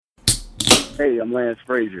Hey, I'm Lance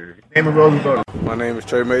Frazier. Name of Rosenberg. My name is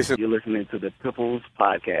Trey Mason. You're listening to the Piffles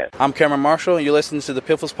Podcast. I'm Cameron Marshall, and you're listening to the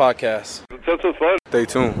Piffles Podcast. That's what's fun. Stay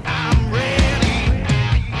tuned. I'm ready.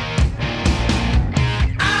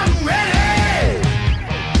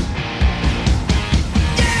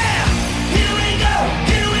 Yeah, here we go.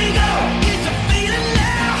 It's a feeling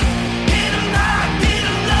now. Get 'em high, get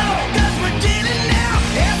 'em low, 'cause we're dealing now.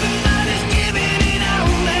 Everybody's giving it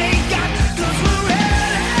all they got, 'cause we're ready.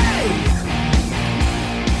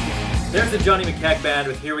 There's the Johnny McKeag Band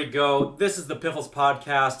with Here We Go. This is the Piffles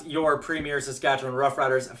Podcast, your premier Saskatchewan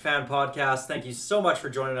Roughriders fan podcast. Thank you so much for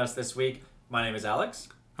joining us this week. My name is Alex.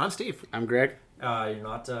 I'm Steve. I'm Greg. You're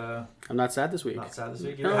not I'm not sad this week. not sad this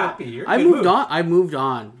week. You're happy. You're in a I good moved mood. on. I moved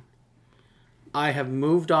on. I have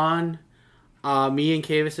moved on. Me and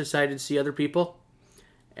Kavis decided to see other people,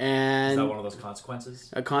 and Is that one of those consequences?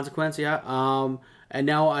 a consequence, yeah. And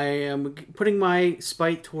now I am putting my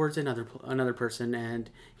spite towards another person, and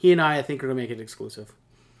he and I think, are gonna make it exclusive.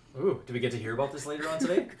 Ooh, do we get to hear about this later on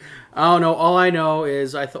today? Oh no! All I know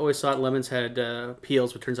is I always thought lemons had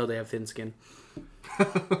peels, but turns out they have thin skin.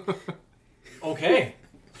 Okay.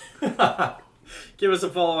 Give us a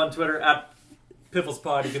follow on Twitter at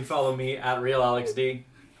PifflesPod. You can follow me at RealAlexD.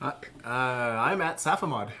 I'm at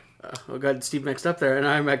Safamod. I got Steve mixed up there, and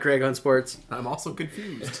I'm at Greg on Sports. I'm also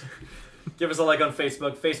confused. Give us a like on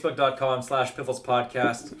Facebook,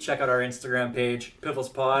 facebook.com/PifflesPodcast. Check out our Instagram page,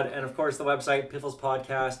 PifflesPod, and of course the website,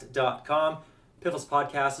 pifflespodcast.com. Piffles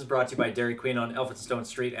Podcast is brought to you by Dairy Queen on Elphinstone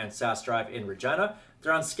Street and Sass Drive in Regina.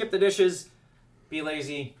 They're on Skip the Dishes. Be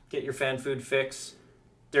lazy, get your fan food fix.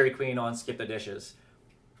 Dairy Queen on Skip the Dishes.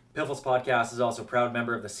 Piffles Podcast is also a proud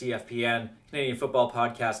member of the CFPN, Canadian Football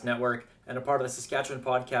Podcast Network, and a part of the Saskatchewan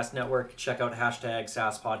Podcast Network. Check out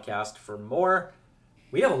 #SassPodcast for more.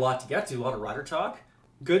 We have a lot to get to, a lot of Rider talk.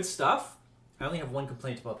 Good stuff. I only have one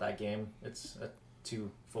complaint about that game. It's a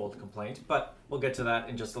twofold complaint, but we'll get to that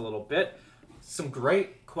in just a little bit. Some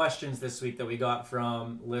great questions this week that we got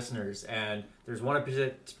from listeners, and there's one in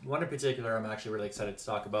particular I'm actually really excited to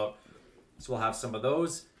talk about. So we'll have some of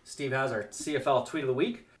those. Steve has our CFL Tweet of the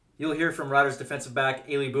Week. You'll hear from Riders defensive back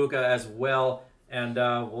Ailey Buka as well, and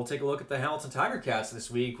we'll take a look at the Hamilton Tiger Cats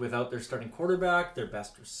this week without their starting quarterback, their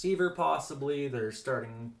best receiver possibly, their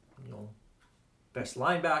starting, best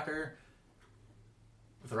linebacker.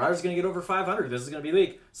 If the Riders are going to get over 500, this is going to be the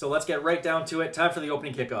week. So let's get right down to it. Time for the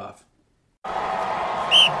opening kickoff.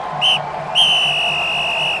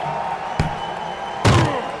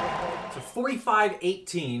 So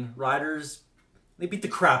 45-18, Riders, they beat the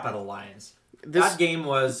crap out of the Lions. That game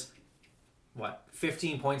was,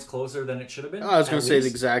 15 points closer than it should have been? I was going to say the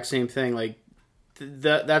exact same thing. Like,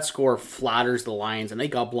 that score flatters the Lions, and they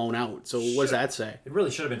got blown out. So what does that say? It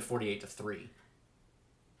really should have been 48-3.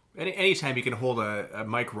 Anytime you can hold a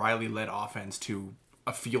Mike Riley-led offense to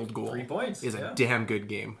a field goal 3 points, is a damn good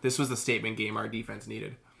game. This was the statement game our defense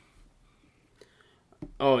needed.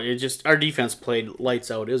 Oh, our defense played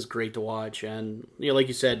lights out. It was great to watch, and like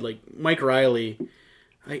you said, like Mike Riley,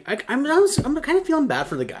 I'm kind of feeling bad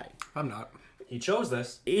for the guy. I'm not. He chose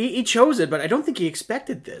this. He chose it, but I don't think he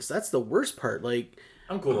expected this. That's the worst part. Like,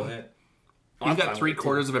 I'm cool with it. He's got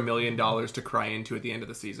 $750,000 to cry into at the end of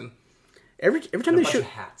the season. Every time And they a bunch show of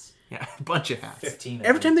hats. Yeah, a bunch of hats. 15.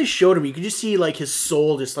 Every time they showed him, you could just see like his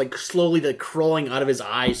soul just like slowly like crawling out of his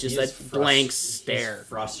eyes, just that blank stare. He's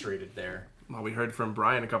frustrated there. Well, we heard from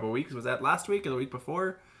Brian a couple of weeks. Was that last week or the week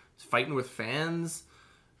before? He's fighting with fans.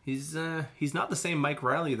 He's not the same Mike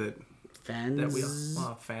Riley that we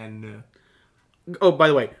fan. Oh, by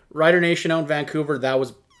the way, Rider Nation out in Vancouver, that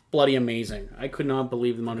was bloody amazing. I could not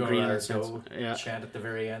believe the amount of green in the sense. Yeah. Chant at the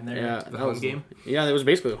very end there. Yeah, The home game. Yeah, it was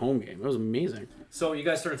basically a home game. It was amazing. So you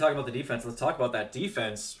guys started talking about the defense. Let's talk about that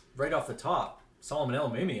defense right off the top. Solomon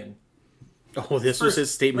El-Mimian. Oh, this was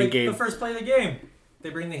his statement game. The first play of the game. They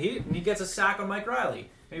bring the heat, and he gets a sack on Mike Riley.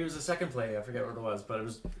 Maybe it was the second play. I forget what it was, but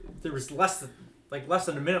there was less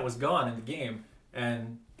than a minute was gone in the game,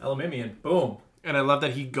 and El-Mimian, boom. And I love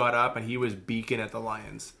that he got up and he was beaking at the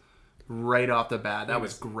Lions right off the bat. That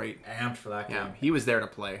was great. Amped for that game. Yeah, he was there to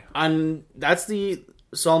play. And that's the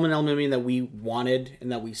Solomon El-Mimian that we wanted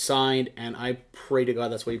and that we signed, and I pray to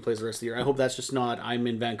God that's what he plays the rest of the year. I hope that's just not, I'm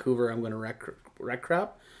in Vancouver, I'm going to wreck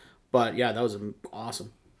crap. But yeah, that was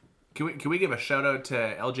awesome. Can we give a shout out to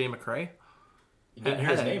LJ McCray? You didn't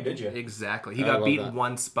hear his name, did you? Exactly. He got beaten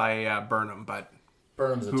once by Burnham, but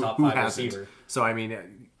Burnham's a top who 5 hasn't? receiver. So I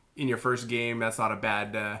mean, in your first game, that's not a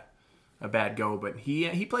bad go. But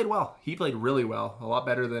he played well. He played really well. A lot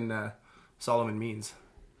better than Solomon Means.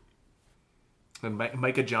 And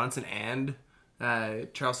Micah Johnson and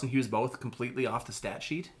Charleston Hughes both completely off the stat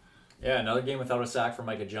sheet. Yeah, another game without a sack for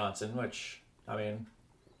Micah Johnson, which I mean,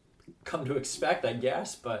 come to expect, I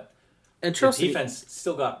guess, but And the Charleston defense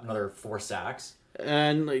still got another 4 sacks.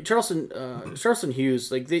 and like Charleston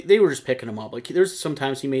Hughes, like they were just picking him up. Like there's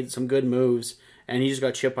sometimes he made some good moves, and he just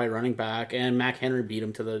got chipped by running back, and Mac Henry beat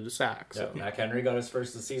him to the sack. So. Mac Henry got his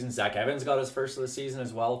first of the season. Zach Evans got his first of the season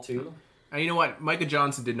as well, too. And you know what? Micah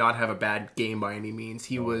Johnson did not have a bad game by any means.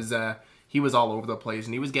 He was all over the place,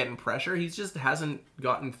 and he was getting pressure. He just hasn't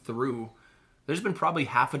gotten through. There's been probably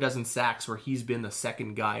half a dozen sacks where he's been the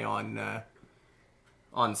second guy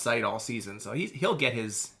on site all season. So he'll get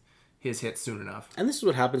his hits soon enough. And this is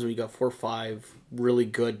what happens when you got 4 or 5 really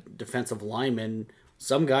good defensive linemen.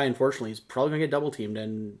 Some guy, unfortunately, is probably going to get double teamed,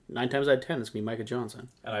 and 9 times out of 10, it's going to be Micah Johnson.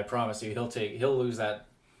 And I promise you, he'll lose that.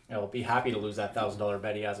 Be happy to lose that $1,000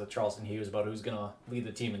 bet he has with Charleston Hughes about who's going to lead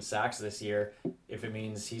the team in sacks this year. If it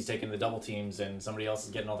means he's taking the double teams and somebody else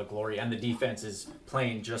is getting all the glory, and the defense is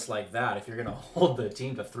playing just like that. If you're going to hold the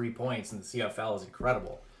team to 3 points in the CFL is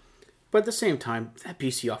incredible. But at the same time, that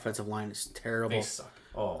BC offensive line is terrible. They suck.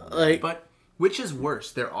 Oh, man. Like, But which is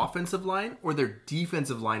worse, their offensive line or their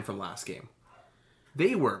defensive line from last game?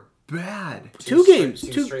 They were bad. two games.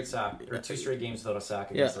 Two straight games without a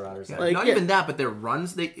sack against the Riders. Like, Not even that, but their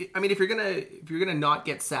runs. If you're gonna not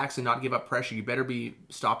get sacks and not give up pressure, you better be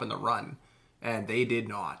stopping the run, and they did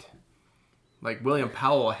not. Like William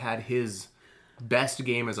Powell had his best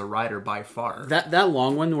game as a Rider by far. that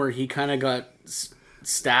long one where he kind of got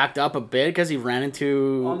stacked up a bit because he ran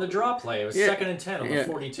into On the draw play, it was 2nd and 10 on the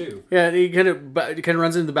 42. Yeah, he kind of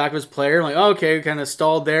runs into the back of his player, like, oh, okay, kind of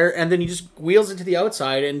stalled there, and then he just wheels it to the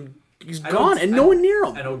outside, and he's gone, and no one near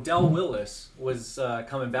him. And Odell Willis was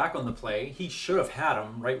coming back on the play. He should have had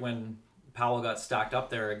him right when Powell got stacked up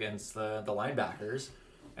there against the linebackers,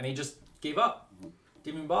 and he just gave up.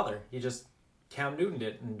 Didn't even bother. He just Cam Newton'd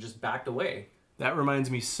it and just backed away. That reminds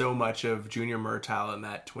me so much of Junior Murtaugh in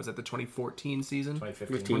that, was that the 2014 season?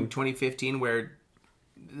 2015, where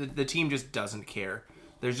the team just doesn't care.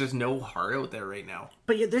 There's just no heart out there right now.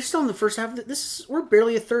 But yeah, they're still in the first half. We're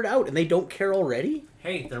barely a third out, and they don't care already.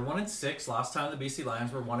 Hey, they're 1-6. Last time the BC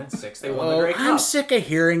Lions were 1-6. They won the Grey Cup. I'm sick of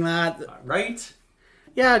hearing that. Right?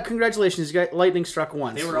 Yeah, congratulations. You got lightning struck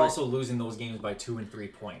once. They were also losing those games by 2 and 3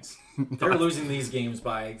 points. They're losing these games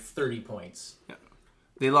by 30 points. Yeah.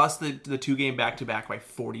 They lost the 2-game back-to-back by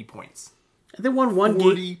 40 points. They won one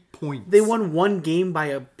 40 game. points. They won one game by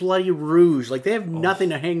a bloody rouge. Like, they have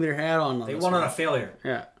nothing to hang their hat on. They won on a failure.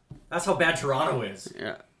 Yeah. That's how bad Toronto is.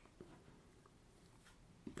 Yeah.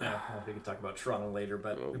 Yeah, well, we can talk about Toronto later,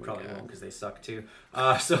 but we probably God. won't because they suck too.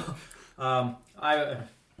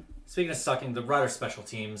 Speaking of sucking, the Riders special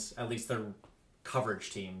teams, at least their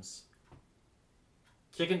coverage teams,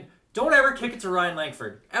 don't ever kick it to Ryan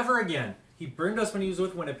Langford ever again. He burned us when he was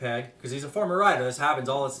with Winnipeg because he's a former Rider. This happens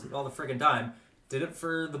all the freaking time. Did it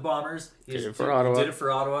for the Bombers. Did it for Ottawa. Did it for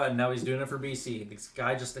Ottawa, and now he's doing it for BC. This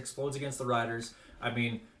guy just explodes against the Riders. I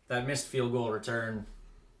mean, that missed field goal return.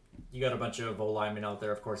 You got a bunch of O-linemen out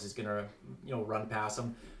there. Of course, he's gonna run past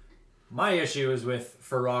them. My issue is with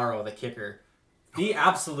Ferraro, the kicker. The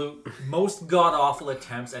absolute most god-awful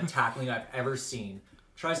attempts at tackling I've ever seen.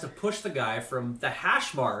 Tries to push the guy from the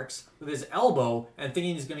hash marks with his elbow and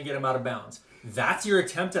thinking he's going to get him out of bounds. That's your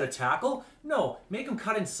attempt at a tackle? No, make him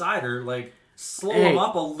cut inside or slow him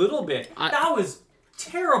up a little bit. That was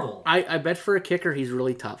terrible. I bet for a kicker, he's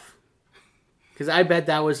really tough. Because I bet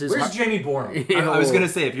that was his... Where's Jamie Borum? I was going to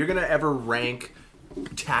say, if you're going to ever rank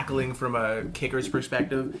tackling from a kicker's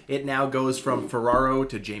perspective, it now goes from Ferraro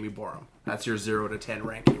to Jamie Borum. That's your 0 to 10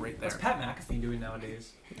 ranking right there. What's Pat McAfee doing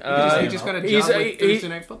nowadays? He just got a job with Thursday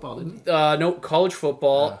Night Football, didn't he? No, college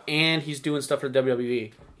football, and he's doing stuff for the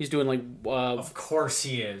WWE. He's doing Of course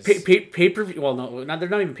he is. pay-per-view. Well, no, they're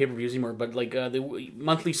not even pay-per-views anymore, but the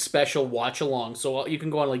monthly special watch-along. So you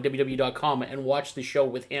can go on WWE.com and watch the show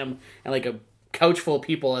with him and a couch full of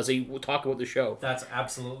people as they talk about the show. That's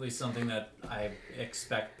absolutely something that I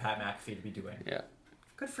expect Pat McAfee to be doing. Yeah.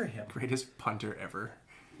 Good for him. Greatest punter ever.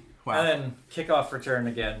 Wow. And then kickoff return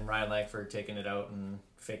again. Ryan Langford taking it out and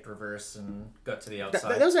faked reverse and got to the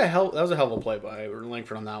outside. That was a hell of a play by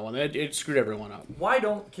Langford on that one. It screwed everyone up. Why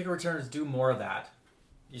don't kick returners do more of that?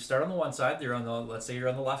 You start on the one side. Let's say you're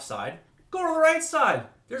on the left side. Go to the right side.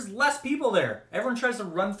 There's less people there. Everyone tries to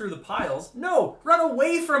run through the piles. No, run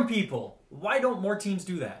away from people. Why don't more teams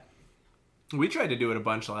do that? We tried to do it a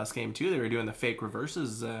bunch last game, too. They were doing the fake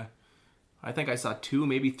reverses. I think I saw 2,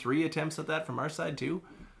 maybe 3 attempts at that from our side, too.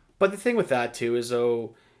 But the thing with that too is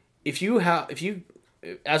if you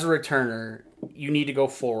as a returner, you need to go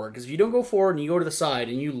forward, because if you don't go forward and you go to the side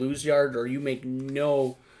and you lose yard or you make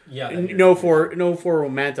no forward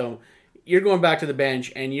momentum, you're going back to the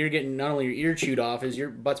bench and you're getting not only your ear chewed off, is your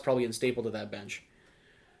butt's probably getting stapled to that bench.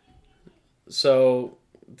 So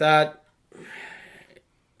that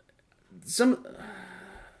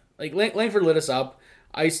Langford lit us up.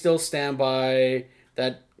 I still stand by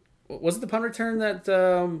that. Was it the punt return that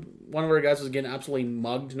one of our guys was getting absolutely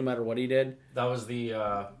mugged no matter what he did? That was the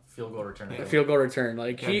field goal return. A field goal return.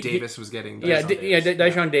 Like Davis was getting...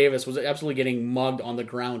 Dyshon Davis was absolutely getting mugged on the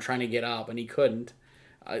ground trying to get up, and he couldn't.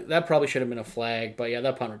 That probably should have been a flag, but yeah,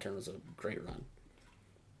 that punt return was a great run.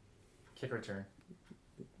 Kick return.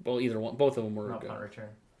 Well, either one, both of them were Not good. punt return.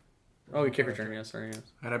 Oh, kick return. Yeah, sorry. Yes.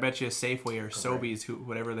 And I bet you Safeway or Sobeys,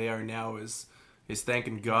 whatever they are now, is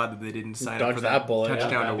thanking God that they didn't sign up Dodge for that bullet, touchdown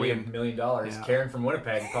to That'd be win. $1 million. Yeah. Karen from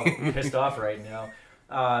Winnipeg probably pissed off right now.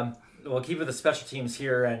 We'll keep with the special teams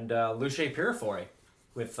here, and Luce Purifoy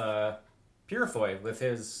with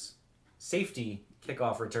his safety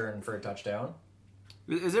kickoff return for a touchdown.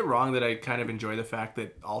 Is it wrong that I kind of enjoy the fact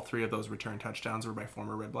that all 3 of those return touchdowns were by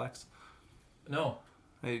former Red Blacks? No,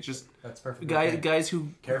 It just that's perfect. guys who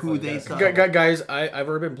Careful, they guys. thought. Guys, I've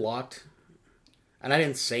already been blocked, and I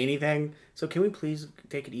didn't say anything. So can we please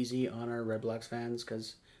take it easy on our Red Blacks fans,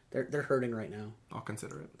 because they're hurting right now. I'll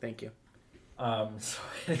consider it. Thank you. So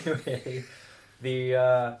anyway, the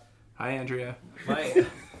Hi, Andrea.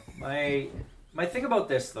 my thing about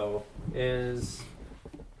this though is,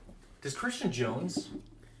 does Christian Jones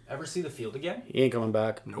ever see the field again? He ain't coming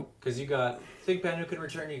back. Nope. Because you got Thigpen who can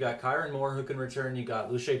return, you got Kyron Moore who can return, you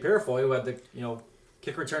got Luce Purifoy who had the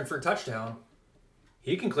kick return for a touchdown.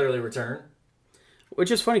 He can clearly return. Which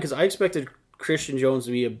is funny because I expected Christian Jones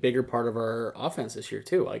to be a bigger part of our offense this year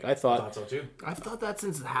too. Like I I thought thought so too. I've thought that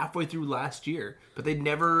since halfway through last year, but they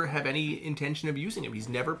never have any intention of using him. He's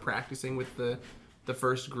never practicing with the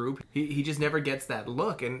first group. He just never gets that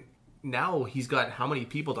look, and now he's got how many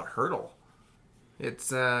people to hurdle?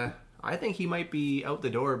 It's I think he might be out the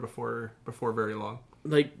door before very long.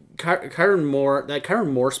 like Kyron Moore. That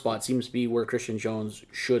Kyron Moore spot seems to be where Christian Jones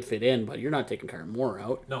should fit in, but you're not taking Kyron Moore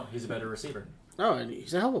out. No, he's a better receiver. No, and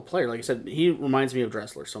he's a hell of a player. Like I said, he reminds me of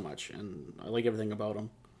Dressler so much, and I like everything about him.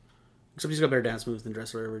 Except he's got better dance moves than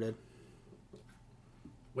Dressler ever did.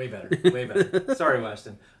 Way better. Way better. Sorry,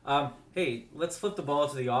 Weston. Hey, let's flip the ball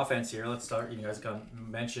to the offense here. Let's start. You guys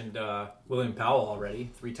mentioned William Powell already.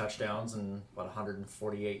 3 touchdowns and,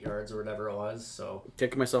 148 yards or whatever it was. So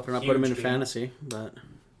Kicking myself for not putting him in Huge game. fantasy, but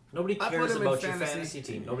nobody I put cares him in about your fantasy. fantasy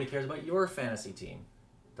team. Nobody cares about your fantasy team.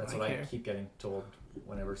 That's I what care. I keep getting told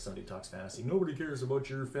whenever somebody talks fantasy. Nobody cares about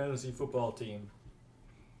your fantasy football team.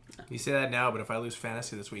 You say that now, but if I lose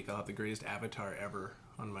fantasy this week, I'll have the greatest avatar ever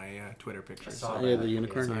on my Twitter pictures. saw yeah, that. the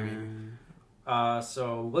unicorn. Yes, Yeah.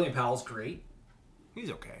 So William Powell's great.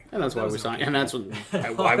 He's okay. And that's why That we was signed. okay. And that's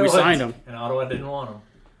why we signed him And Ottawa didn't want him.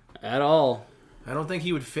 at all. I don't think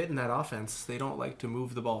he would fit in that offense. They don't like to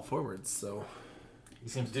move the ball forwards, so He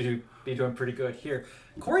seems to be doing pretty good here.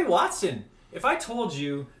 Corey Watson. If I told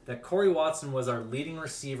you that Corey Watson was our leading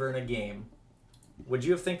receiver in a game, would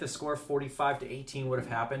you have think the score 45-18 would have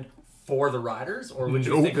happened for the Riders, or would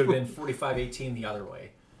you Nope. think it would have been 45-18 the other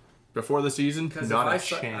way? before the season, Because not a if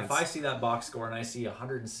chance. I see that box score and I see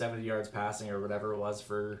 170 yards passing or whatever it was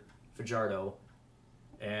for Fajardo,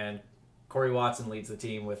 and Corey Watson leads the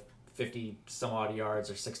team with 50 some odd yards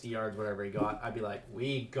or 60 yards, whatever he got, I'd be like,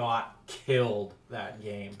 we got killed that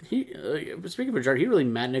game. He speaking of Jared, he really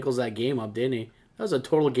Matt Nichols that game up, didn't he? That was a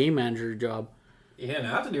total game manager job. He didn't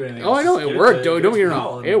have to do anything. Oh, I else. know, Just it give worked. to- Don't give get me to wrong.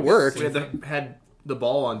 Powell and It worked. We had the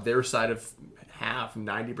ball on their side of half,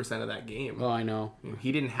 90% of that game. Oh, I know.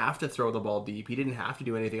 He didn't have to throw the ball deep. He didn't have to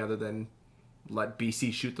do anything other than let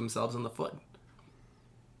BC shoot themselves in the foot.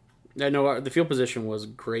 I know the field position was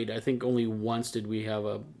great. I think only once did we have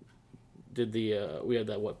we had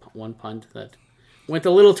that one punt that went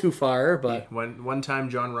a little too far, but One time,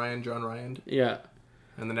 John Ryan, yeah.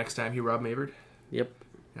 and the next time he Rob Maverd. Yep.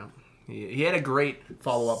 Yeah, he had a great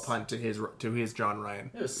follow-up punt to his John Ryan.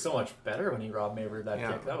 It was so much better when he Rob Maverd that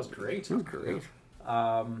Yeah. kick. That was great. Great.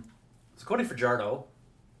 So Cody Fajardo,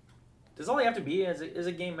 does all he have to be as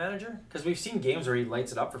a game manager? Because we've seen games where he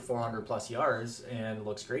lights it up for 400 plus yards and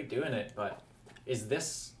looks great doing it. But is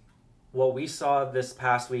this what we saw this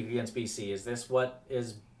past week against BC? Is this what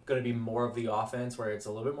is going to be more of the offense, where it's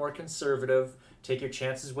a little bit more conservative? Take your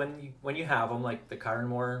chances when you have them, like the Kyron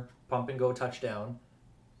Moore pump and go touchdown,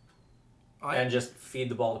 and just feed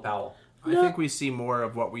the ball to Powell. I think we see more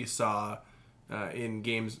of what we saw in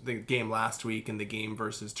the game last week and the game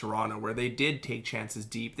versus Toronto, where they did take chances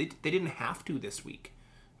deep. They didn't have to this week.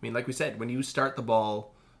 I mean, like we said, when you start the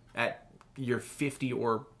ball at your 50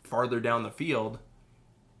 or farther down the field,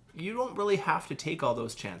 you don't really have to take all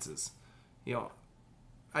those chances. You know,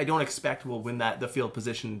 I don't expect we'll win the field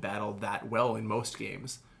position battle that well in most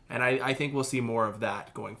games. And I think we'll see more of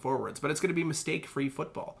that going forwards. But it's going to be mistake-free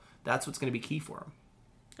football. That's what's going to be key for them.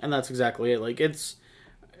 And that's exactly it. Like, it's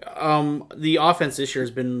the offense this year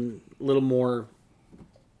has been a little more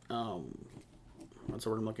what's the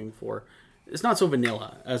word I'm looking for? It's not so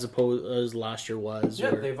vanilla as opposed as last year was.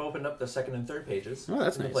 Yeah, where, they've opened up the second and third pages. oh,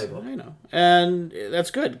 that's in nice. the playbook. I know, and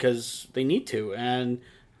that's good because they need to. And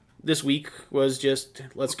this week was just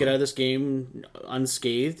let's get out of this game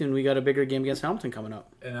unscathed, and we got a bigger game against Hamilton coming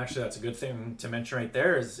up. And actually, that's a good thing to mention right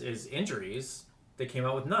there is injuries. They came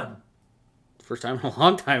out with none. First time in a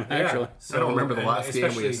long time, actually. Yeah. So, I don't remember the and last game we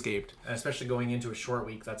especially- escaped. and especially going into a short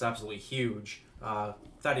week, that's absolutely huge.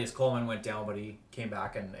 Thaddeus Coleman went down, but he came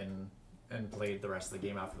back and played the rest of the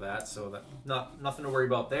game after that. So that nothing to worry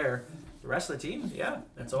about there. The rest of the team, yeah,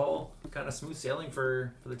 it's all kind of smooth sailing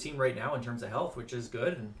for the team right now in terms of health, which is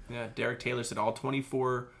good. And Yeah, Derek Taylor said all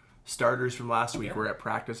 24 starters from last week Yeah. were at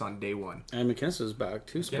practice on day one. And McInnes is back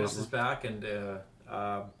too. Guinness is Supposedly. back,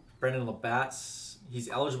 and Brendan Labatt's he's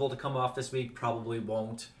eligible to come off this week. Probably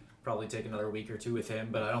won't. Probably take another week or two with him,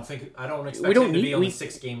 but I don't expect We don't him to be need- on we- the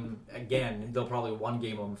 6 game again. They'll probably 1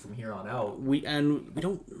 game him from here on out. We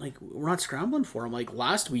don't like we're not scrambling for him. Like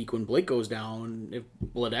last week when Blake goes down, if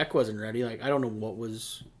Bladek wasn't ready, like I don't know what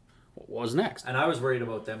was next. And I was worried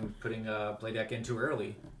about them putting Bladek in too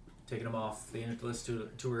early, taking him off the injured list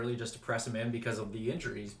too early just to press him in because of the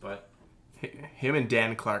injuries. But Him and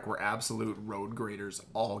Dan Clark were absolute road graders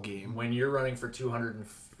all game. when you're running for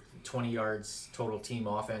 220 yards total team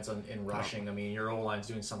offense in rushing, I mean, your O-line's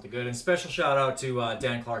doing something good. And special shout out to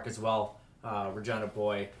Dan Clark as well, Regina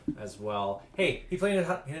boy as well. Hey, he played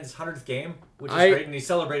in his 100th game, which is great, and he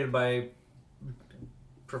celebrated by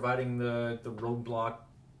providing the road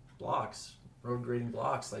grading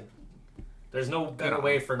blocks. Like, there's no better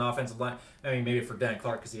way for an offensive line. I mean, maybe for Dan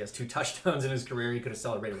Clark because he has 2 touchdowns in his career, he could have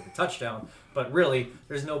celebrated with a touchdown. But really,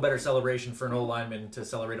 there's no better celebration for an O-lineman to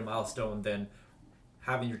celebrate a milestone than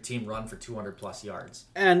having your team run for 200 plus yards.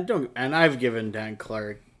 And I've given Dan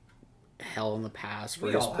Clark hell in the past for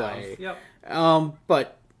We his all play. have. Yep.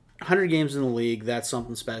 But 100 games in the league, that's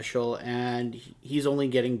something special, and he's only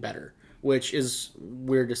getting better. Which is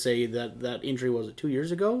weird to say that injury was it 2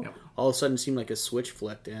 years ago. Yep. All of a sudden, it seemed like a switch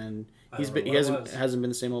flipped, and he don't know hasn't what it was. hasn't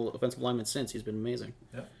been the same old offensive lineman since. He's been amazing.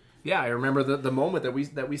 Yep. Yeah, I remember the moment that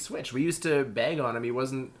we switched. We used to bag on him. He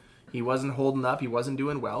wasn't holding up. He wasn't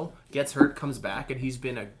doing well. Gets hurt, comes back, and he's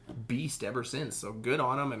been a beast ever since. So good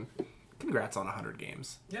on him, and congrats on 100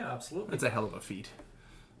 games. Yeah, absolutely. That's a hell of a feat.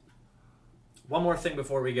 One more thing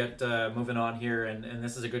before we get moving on here, and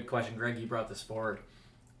this is a good question. Greg, you brought this forward.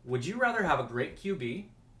 Would you rather have a great QB,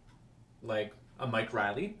 like a Mike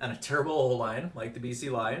Riley, and a terrible O-line, like the BC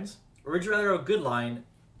Lions? Or would you rather have a good O-line,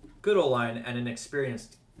 and an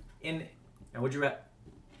experienced,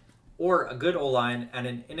 or a good O-line and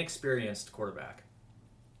an inexperienced quarterback?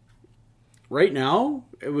 Right now,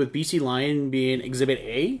 with BC Lion being Exhibit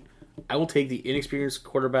A, I will take the inexperienced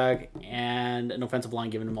quarterback and an offensive line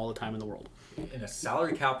giving him all the time in the world. In a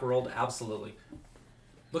salary cap world, absolutely.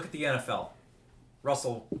 Look at the NFL.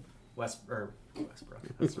 Russell Westbrook.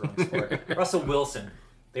 That's the wrong sport. Russell Wilson.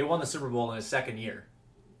 They won the Super Bowl in his second year.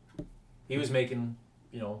 He was making,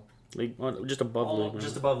 Like just above the league.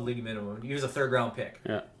 just above the league minimum. He was a 3rd round pick.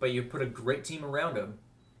 Yeah. But you put a great team around him.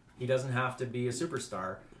 He doesn't have to be a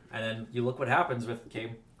superstar. And then you look what happens with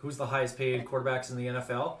who's the highest paid quarterbacks in the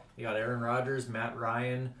NFL? You got Aaron Rodgers, Matt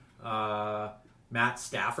Ryan, Matt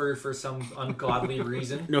Stafford for some ungodly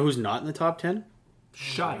reason. You know who's not in the top 10?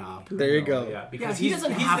 Shut up. There you go. Yeah, because he he's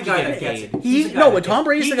doesn't he's have the to guy get that gets paid. it. He's the guy that but Tom gets it.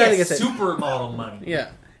 Brady's the He guy that gets gets it. supermodel money.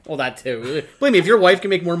 Yeah. Well, that too. Believe me, if your wife can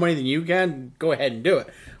make more money than you can, go ahead and do it.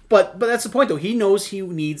 But that's the point, though. He knows he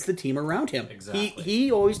needs the team around him. Exactly.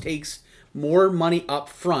 He always takes more money up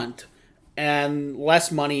front and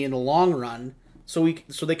less money in the long run, so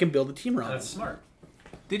they can build a team around That's him. smart.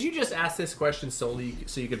 Did you just ask this question solely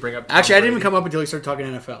so you could bring up Tom Actually, I didn't even Brady? come up until he started talking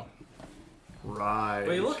NFL. Right.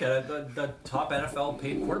 But you look at it, the top NFL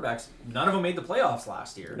paid quarterbacks, none of them made the playoffs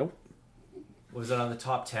last year. Nope. Was it on the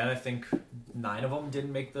top 10? I think 9 of them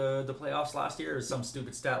didn't make the playoffs last year. Or some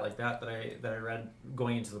stupid stat like that I read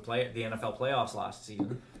going into the NFL playoffs last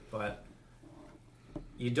season. But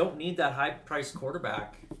you don't need that high-priced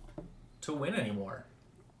quarterback to win anymore.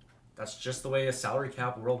 That's just the way a salary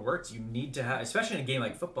cap world works. You need to have, especially in a game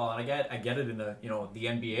like football, and I get it in the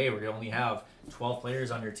NBA where you only have 12 players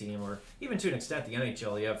on your team, or even to an extent the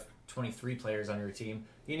NHL, you have 23 players on your team.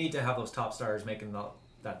 You need to have those top stars making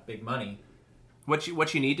that big money. What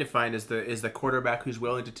you need to find is the quarterback who's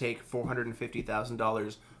willing to take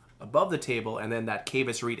 $450,000 above the table, and then that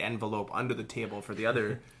Kavis Reed envelope under the table for the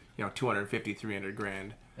other, 250, 300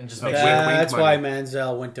 grand. And just Like, make sure, That's why money.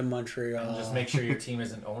 Manziel went to Montreal. and just make sure your team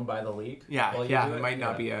isn't owned by the league. Yeah, while you yeah, do it might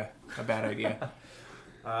not be a bad idea.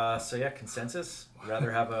 So yeah, consensus.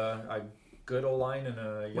 Rather have a good O-line and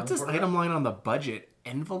a young What's this quarterback? item line on the budget?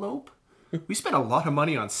 Envelope? We spent a lot of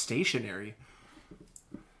money on stationery.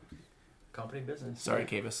 Company business. Sorry,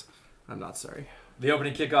 Kavis. I'm not sorry. The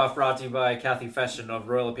opening kickoff brought to you by Kathy Feston of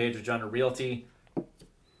Royal LePage Regina Realty.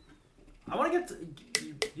 I want to get to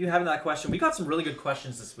you having that question. We got some really good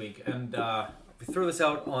questions this week, and we threw this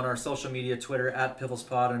out on our social media, Twitter at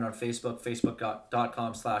PifflesPod, and on Facebook,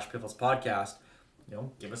 facebook.com/PifflesPodcast.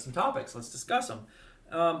 Give us some topics. Let's discuss them.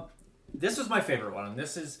 This was my favorite one, and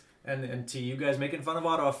this is, and to you guys making fun of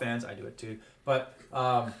Ottawa fans, I do it too, but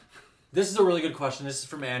this is a really good question. This is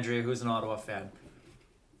from Andrea, who's an Ottawa fan.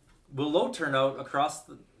 Will low turnout across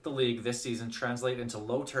the league this season translate into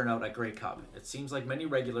low turnout at Grey Cup? It seems like many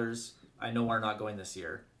regulars I know are not going this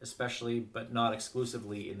year, especially but not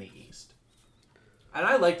exclusively in the East. And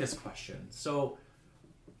I like this question. So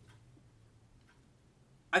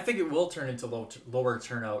I think it will turn into lower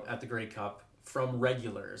turnout at the Grey Cup from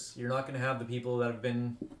regulars. You're not going to have the people that have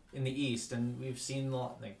been in the East, and we've seen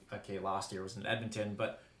last year was in Edmonton,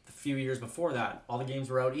 but the few years before that, all the games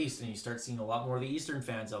were out East, and you start seeing a lot more of the Eastern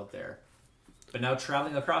fans out there. But now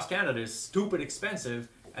traveling across Canada is stupid expensive,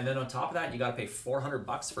 and then on top of that, you got to pay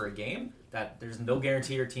 $400 for a game that there's no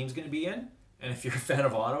guarantee your team's going to be in. And if you're a fan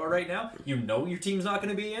of Ottawa right now, you know your team's not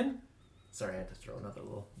going to be in. Sorry, I had to throw another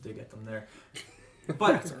little dig at them there.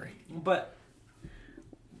 But Sorry. But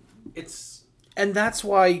it's And that's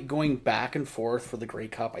why going back and forth for the Grey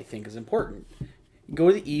Cup, I think, is important. You go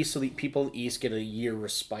to the East so the people in the East get a year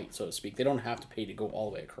respite, so to speak. They don't have to pay to go all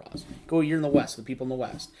the way across. Go a year in the West, the people in the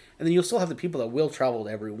West. And then you'll still have the people that will travel to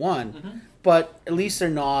every one, but at least they're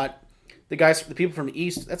not the people from the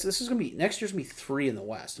East. This is going to be, next year's going to be 3 in the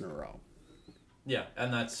West in a row. yeah,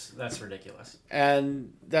 and that's ridiculous.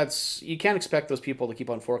 And you can't expect those people to keep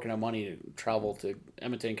on forking out money to travel to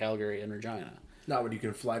Edmonton, Calgary, and Regina. Not when you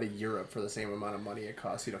can fly to Europe for the same amount of money it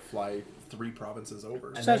costs you to fly 3 provinces over.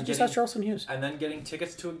 And Just ask Charleston Hughes. And then getting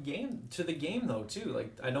tickets to the game though too.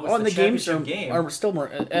 Like I know Oh, it's and the the games championship game. are still more.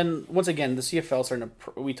 And once again, the CFL starting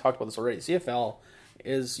to. We talked about this already. The CFL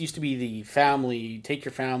used to be the family. Take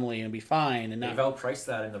your family and be fine. And They've now outpriced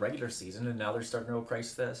that in the regular season, and now they're starting to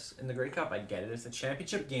outprice this in the Grey Cup. I get it. It's a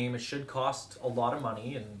championship game. It should cost a lot of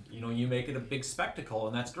money, and you make it a big spectacle,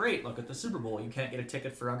 and that's great. Look at the Super Bowl. You can't get a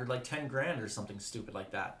ticket for under like $10,000 or something stupid like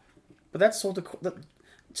that. but that's sold to the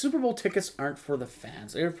Super Bowl tickets aren't for the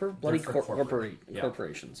fans. They're for bloody They're for corporate. Yeah.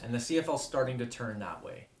 corporations. And the CFL's starting to turn that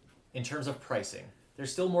way in terms of pricing. They're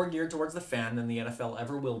still more geared towards the fan than the NFL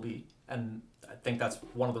ever will be, and I think that's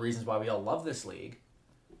one of the reasons why we all love this league.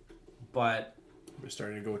 But We're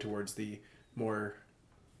starting to go towards the more,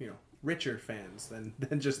 richer fans than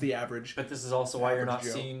just the average. But this is also why you're not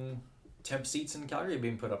Average Joe. seeing temp seats in Calgary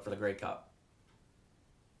being put up for the Grey Cup.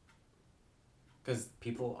 Because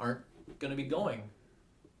people aren't going to be going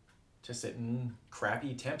to sit in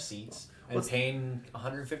crappy temp seats and paying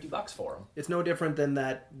 $150 for them. It's no different than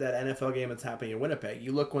that NFL game that's happening in Winnipeg.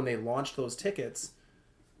 You look when they launched those tickets,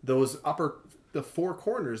 the 4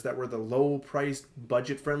 corners that were the low-priced,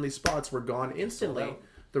 budget-friendly spots were gone instantly. Sold out.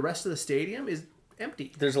 The rest of the stadium is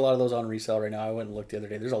empty. There's a lot of those on resale right now. I went and looked the other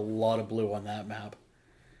day. There's a lot of blue on that map.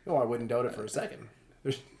 Oh, I wouldn't doubt it for a second.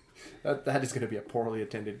 That is going to be a poorly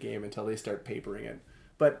attended game until they start papering it.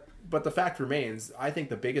 But the fact remains, I think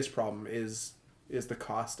the biggest problem is the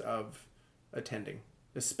cost of attending,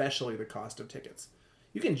 especially the cost of tickets.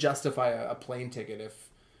 You can justify a plane ticket if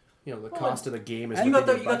the cost of the game is. And you got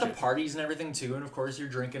within the your the budget. parties and everything too, and of course you're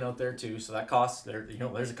drinking out there too, so that costs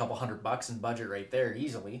there's a couple $100 in budget right there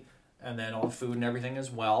easily, and then all the food and everything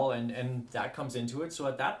as well, and that comes into it. So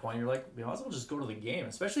at that point you're like, you might as well just go to the game,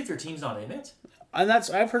 especially if your team's not in it. And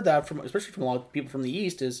I've heard that especially from a lot of people from the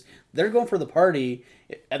East, is they're going for the party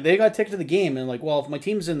and they got a ticket to the game and like, well, if my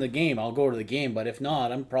team's in the game, I'll go to the game, but if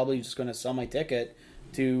not, I'm probably just going to sell my ticket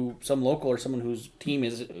to some local or someone whose team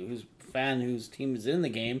is in the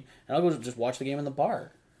game, and I'll go just watch the game in the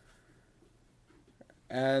bar.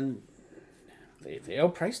 And they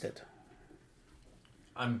outpriced it.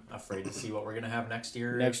 I'm afraid to see what we're gonna have next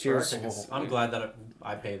year. Next for our year's- tickets. I'm glad that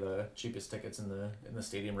I pay the cheapest tickets in the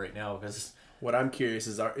stadium right now because What I'm curious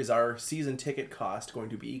is our season ticket cost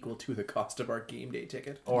going to be equal to the cost of our game day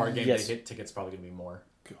ticket? our game Yes. day tickets probably gonna be more.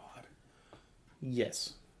 God.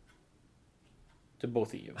 Yes. To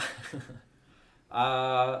both of you.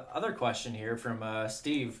 Other question here from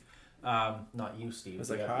Steve. Not you, Steve. was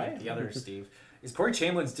like, the, hi? The other Steve. Is Corey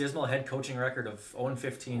Chamberlain's dismal head coaching record of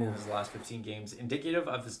 0-15 in his last 15 games indicative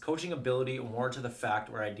of his coaching ability or more to the fact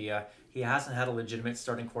or idea he hasn't had a legitimate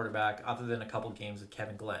starting quarterback other than a couple games with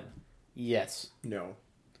Kevin Glenn? Yes. No.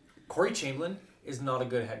 Corey Chamberlain is not a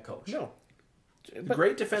good head coach. No. But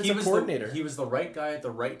Great defensive coordinator. He was the right guy at the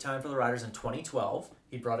right time for the Riders in 2012.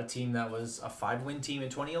 He brought a team that was a 5-win team in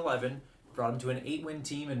 2011, brought him to an 8-win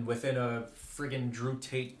team, and within a friggin' Drew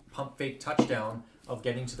Tate pump fake touchdown of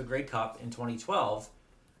getting to the Grey Cup in 2012.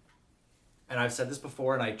 And I've said this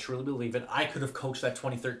before, and I truly believe it. I could have coached that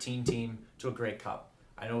 2013 team to a Grey Cup.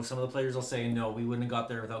 I know some of the players will say, no, we wouldn't have got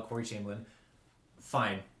there without Corey Chamberlain.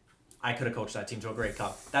 Fine. I could have coached that team to a Grey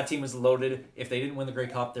Cup. That team was loaded. If they didn't win the Grey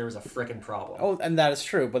Cup, there was a frickin' problem. Oh, and that is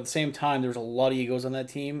true. But at the same time, there was a lot of egos on that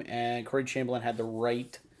team, and Corey Chamberlain had the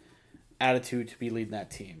right attitude to be leading that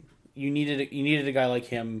team. You needed a guy like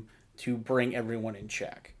him to bring everyone in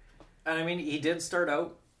check. And I mean, he did start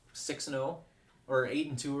out 6-0 or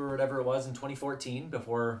 8-2 or whatever it was in 2014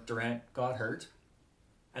 before Durant got hurt.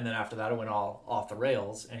 And then after that, it went all off the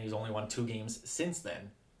rails, and he's only won 2 games since then,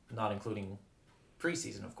 not including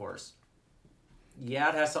preseason, of course. Yeah,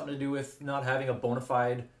 it has something to do with not having a bona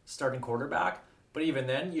fide starting quarterback, but even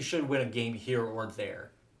then, you should win a game here or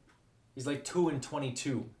there. He's like 2-22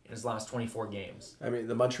 in his last 24 games. I mean,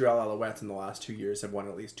 the Montreal Alouettes in the last 2 years have won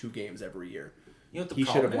at least 2 games every year. You know what the He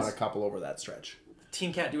should problem have won is? a couple over that stretch. The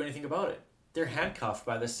team can't do anything about it. They're handcuffed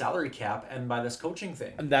by this salary cap and by this coaching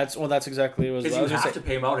thing. And that's exactly what Because I you was going have to to say.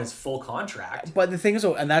 pay him out his full contract. But the thing is,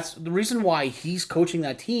 and that's the reason why he's coaching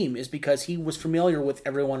that team is because he was familiar with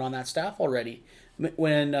everyone on that staff already.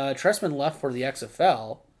 When Trestman left for the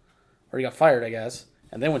XFL, or he got fired, I guess,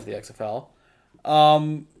 and then went to the XFL,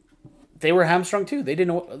 they were hamstrung too. They didn't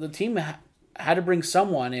know the team had to bring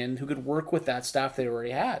someone in who could work with that staff they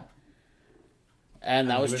already had, and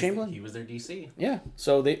that was Chamberlain. He was their DC. Yeah,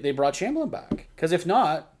 so they brought Chamberlain back because if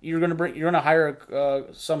not, you're gonna hire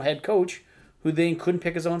some head coach who then couldn't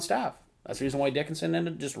pick his own staff. That's the reason why Dickinson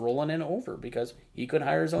ended just rolling in over because he couldn't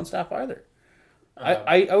hire his own staff either.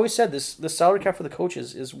 I always said this: the salary cap for the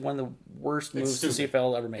coaches is one of the worst moves the stupid.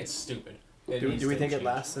 CFL ever made. It's stupid. Do we think it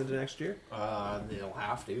lasts into next year? They'll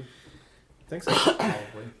have to. I think so.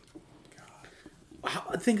 Probably.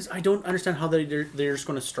 The thing is, I don't understand how they're just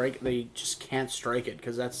going to strike. They just can't strike it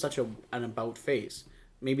because that's such an about face.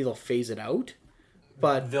 Maybe they'll phase it out,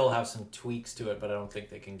 but They'll have some tweaks to it, but I don't think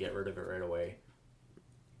they can get rid of it right away.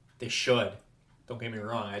 They should. Don't get me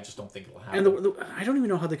wrong. I just don't think it'll happen. and I don't even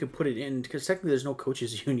know how they could put it in because technically there's no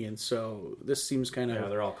coaches union. So this seems kind of yeah,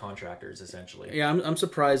 they're all contractors essentially. Yeah, I'm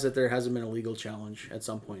surprised that there hasn't been a legal challenge at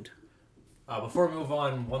some point. Before we move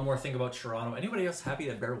on, one more thing about Toronto. Anybody else happy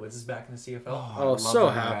that Bear Woods is back in the CFL? Oh, so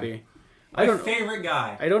that guy. happy. My favorite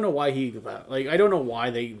guy. I don't know why I don't know why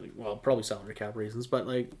they. Well, probably salary cap reasons, but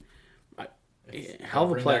hell of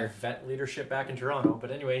a Bring player. that vet leadership back in Toronto.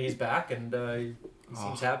 But anyway, he's back and he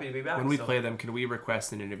seems happy to be back. When we so. play them, can we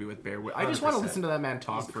request an interview with Bear? I just want to 100%. listen to that man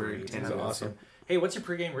talk He's for great. 10 He's minutes. awesome. Hey, what's your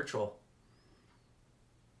pregame ritual?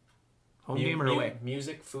 Home game or away?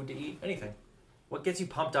 Music, food to eat, anything. What gets you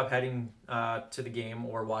pumped up heading to the game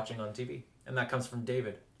or watching on TV? And that comes from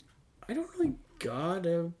David. I don't really got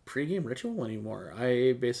a pregame ritual anymore.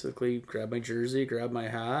 I basically grab my jersey, grab my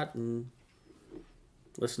hat, and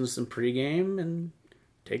listen to some pregame and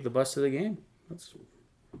take the bus to the game. That's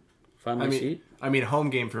find my seat. I mean, home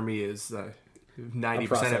game for me is 90% of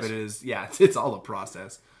process. it is it's all a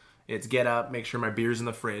process. It's get up, make sure my beer's in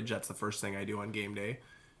the fridge. That's the first thing I do on game day.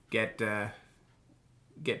 Get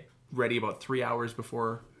ready about 3 hours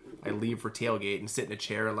before I leave for tailgate and sit in a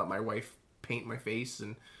chair and let my wife paint my face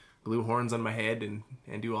and glue horns on my head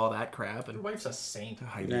and do all that crap. Your And wife's a saint.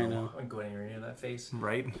 I I know, know. I wouldn't go anywhere near that face.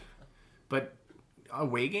 right? But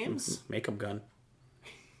away games, Make 'em gun.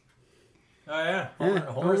 Oh yeah, Homer's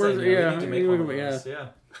Homer's- in there. yeah, We need to make we- one of we- those.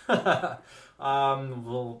 Yeah.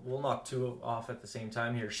 We'll knock two off at the same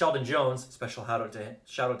time here. Sheldon Jones, special shout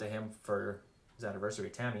out to him for his anniversary,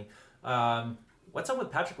 Tammy. What's up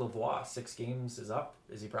with Patrick Lavoie? 6 games is up.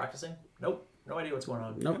 Is he practicing? Nope. No idea what's going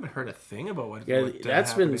on. I Nope. haven't heard a thing about what. Yeah, what,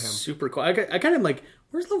 that's happened been to him. super cool. I kind of like,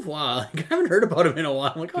 where's Lavoie? Like, I haven't heard about him in a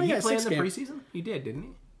while. I'm like, oh Did yeah, he play in 6 the games. preseason? He did, didn't he?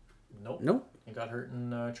 Nope. Nope. He got hurt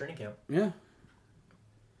in training camp. Yeah.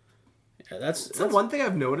 Yeah, that's So one thing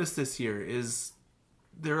I've noticed this year is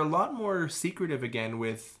they're a lot more secretive again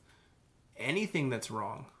with anything that's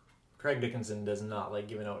wrong. Craig Dickinson does not like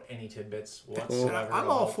giving out any tidbits whatsoever. I'm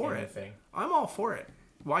all about for anything. it. I'm all for it.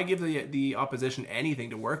 Why give the opposition anything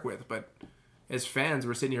to work with? But as fans,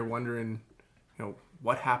 we're sitting here wondering,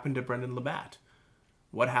 what happened to Brendan Labatt?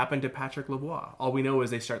 What happened to Patrick Lavoie? All we know is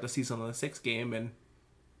they start the season on the 6th game and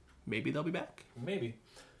maybe they'll be back. Maybe.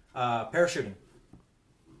 Parachuting.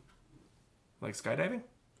 Like skydiving?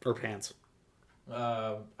 Or pants.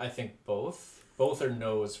 I think both. Both are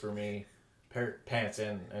no's for me. Pants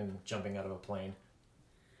and jumping out of a plane.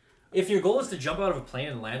 If your goal is to jump out of a plane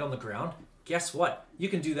and land on the ground, guess what? You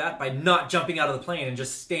can do that by not jumping out of the plane and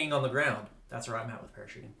just staying on the ground. That's where I'm at with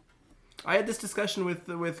parachuting. I had this discussion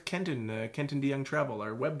with Kenton, Kenton DeYoung Travel,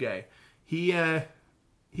 our web guy. He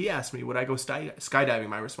asked me, would I go skydiving?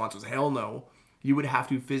 My response was, hell no. You would have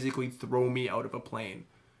to physically throw me out of a plane.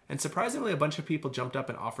 And surprisingly, a bunch of people jumped up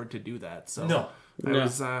and offered to do that. So No.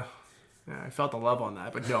 I felt the love on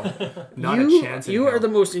that, but no, not You, a chance. you are the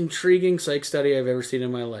most intriguing psych study I've ever seen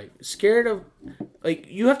in my life. Scared of, like,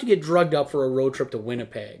 you have to get drugged up for a road trip to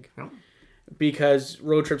Winnipeg. No. Because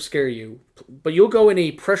road trips scare you. But you'll go in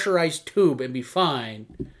a pressurized tube and be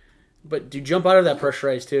fine. But to jump out of that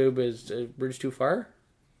pressurized tube is a bridge too far?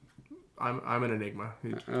 I'm an enigma.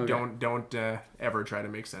 Okay. Don't ever try to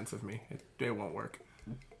make sense of me. It won't work.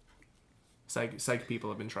 Psych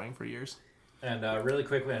people have been trying for years. And really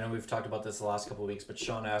quickly, I know we've talked about this the last couple of weeks, but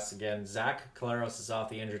Sean asks again, Zach Collaros is off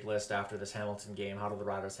the injured list after this Hamilton game. How do the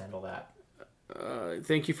Riders handle that?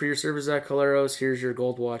 Thank you for your service, Zach Collaros. Here's your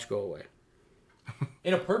gold watch. Go away.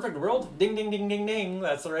 In a perfect world, ding, ding, ding, ding, ding.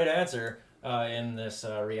 That's the right answer. In this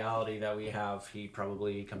reality that we have, he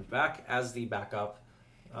probably comes back as the backup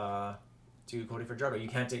to Cody Fajardo. You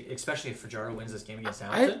can't take, especially if Fajardo wins this game against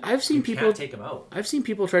Hamilton. I've seen you people can't take him out. I've seen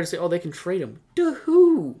people try to say, "Oh, they can trade him." To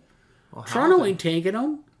who? Well, Toronto ain't taking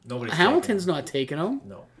him. Nobody's Hamilton's taking not taking him.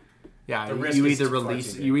 No. Yeah, The risk you is either far too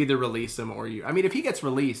release big. you either release him or you. I mean, if he gets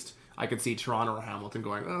released, I could see Toronto or Hamilton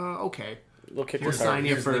going, okay, We'll kick we'll your sign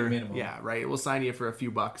you here's for league minimum. yeah, right. We'll sign you for a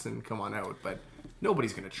few bucks and come on out. But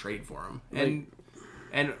nobody's going to trade for him.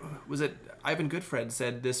 And was it Ivan Goodfried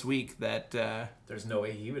said this week that There's no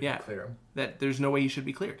way he would clear him. that there's no way he should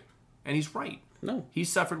be cleared, and he's right. No.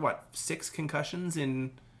 He's suffered 6 concussions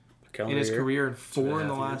in Calendar his year. career and 4 in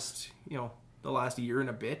the 2.5 last the last year and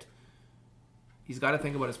a bit. He's got to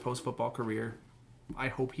think about his post-football career. I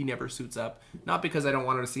hope he never suits up. Not because I don't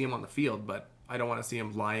want to see him on the field, but I don't want to see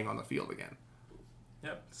him lying on the field again.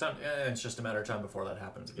 Yep. It's just a matter of time before that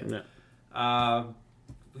happens again. Yeah.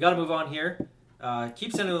 We got to move on here.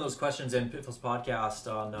 Keep sending those questions in Pitfall's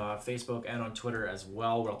Podcast on Facebook and on Twitter as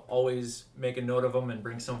well. We'll always make a note of them and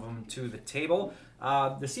bring some of them to the table.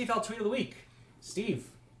 The CFL Tweet of the Week. Steve,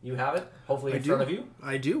 you have it, hopefully in front of you.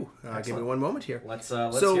 I do. Give me one moment here. Let's So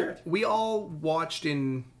hear it. we all watched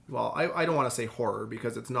in. Well, I don't want to say horror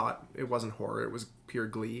because it's not. It wasn't horror. It was pure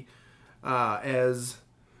glee. As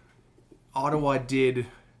Ottawa did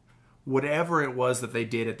whatever it was that they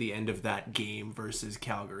did at the end of that game versus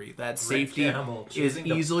Calgary. That safety Campbell is choosing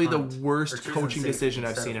to easily the punt, or worst choosing coaching safety decision I've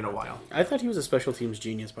instead seen of in a punting. while. I thought he was a special teams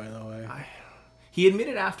genius, by the way. He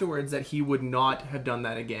admitted afterwards that he would not have done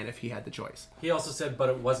that again if he had the choice. He also said, but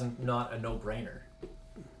it wasn't not a no-brainer.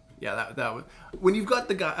 Yeah, that was when you've got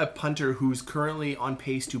a punter who's currently on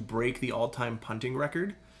pace to break the all-time punting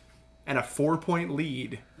record, and a 4-point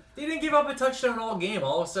lead. They didn't give up a touchdown all game.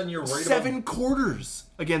 All of a sudden, you're worried 7 quarters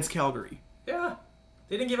against Calgary. Yeah.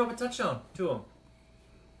 They didn't give up a touchdown to them.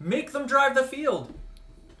 Make them drive the field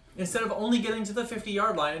instead of only getting to the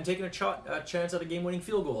 50-yard line and taking a chance at a game-winning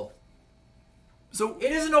field goal. So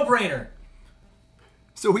It is a no-brainer.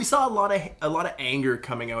 So we saw a lot of anger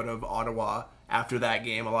coming out of Ottawa after that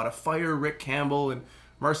game. A lot of fire, Rick Campbell and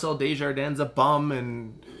Marcel Desjardins a bum,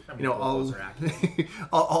 and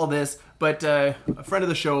all this. But a friend of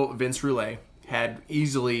the show, Vince Roulet, had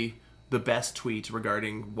easily the best tweet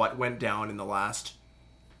regarding what went down in the last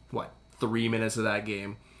 3 minutes of that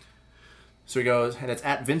game. So he goes, and it's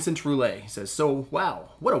at Vincent Roulet. He says, "So wow,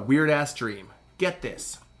 what a weird ass dream. Get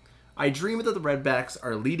this. I dream that the Redbacks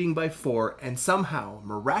are leading by 4 and somehow,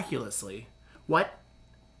 miraculously, what?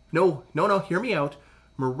 No, hear me out.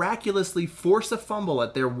 Miraculously force a fumble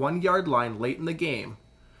at their 1-yard line late in the game.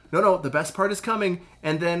 No, the best part is coming.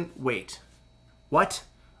 And then, wait. What?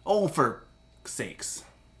 Oh, for sakes."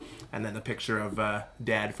 And then the picture of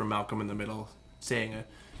Dad from Malcolm in the Middle saying a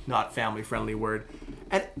not family-friendly word.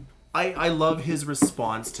 And I love his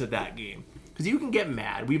response to that game. Because you can get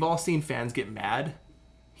mad. We've all seen fans get mad.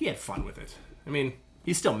 He had fun with it. I mean,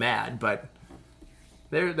 he's still mad, but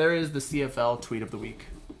there is the CFL tweet of the week.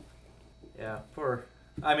 Yeah,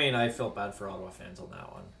 I felt bad for Ottawa fans on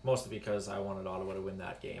that one. Mostly because I wanted Ottawa to win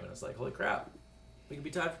that game, and it's like, holy crap. We could be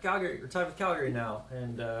tied with Calgary. We're tied with Calgary now.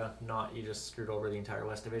 And you just screwed over the entire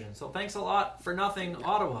West Division. So thanks a lot for nothing,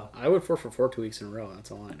 Ottawa. I would 4 for 4 2 weeks in a row. That's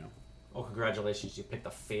all I know. Oh, congratulations. You picked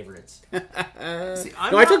the favorites. See,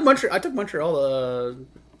 I took Montreal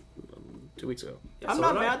 2 weeks ago. Yeah, I'm so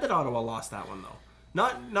not did I. mad that Ottawa lost that one, though.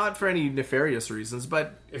 Not for any nefarious reasons,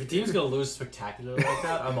 but If a team's gonna lose spectacularly like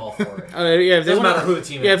that, I'm all for it. Yeah, if they Doesn't wanna, matter who the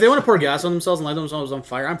team yeah, is. if they want to pour gas on themselves and light themselves on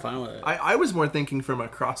fire, I'm fine with it. I was more thinking from a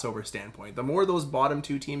crossover standpoint. The more those bottom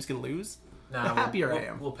two teams can lose, the happier I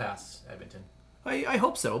am. We'll pass Edmonton. I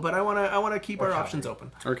hope so, but I wanna keep our Calgary. options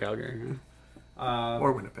open. Or Calgary.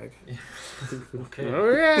 Or Winnipeg. Okay.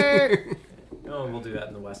 Okay. Oh, we'll do that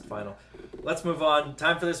in the West final. Let's move on.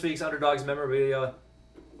 Time for this week's Underdogs memorabilia.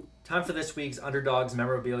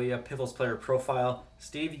 Piffles player profile.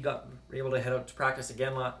 Steve, you were able to head out to practice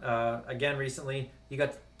again recently. You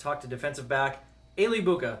got to talk to defensive back Ailey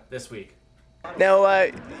Buka this week. Now,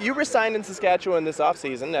 you were signed in Saskatchewan this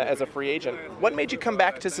offseason as a free agent. What made you come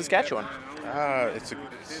back to Saskatchewan? It's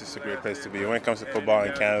just a great place to be. When it comes to football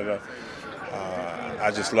in Canada,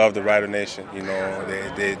 I just love the Rider Nation. You know,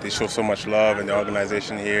 they show so much love in the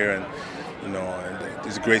organization here, and you know, and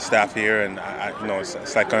there's a great staff here, and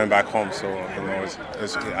it's like coming back home. So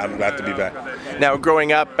I'm glad to be back. Now,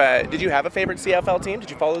 growing up, did you have a favorite CFL team? Did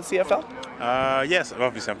you follow the CFL? Yes,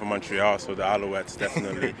 obviously I'm from Montreal, so the Alouettes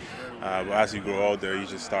definitely. But as you grow older, you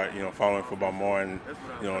just start, following football more and,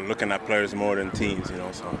 looking at players more than teams,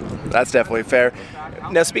 So That's definitely fair.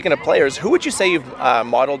 Now, speaking of players, who would you say you've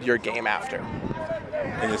modeled your game after?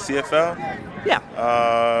 in the CFL, Yeah.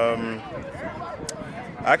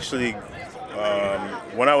 actually,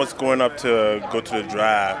 when I was going up to go to the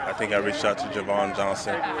draft, I think I reached out to Javon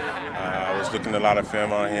Johnson. I was looking at a lot of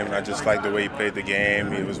film on him, and I just liked the way he played the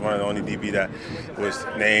game. He was one of the only DB that was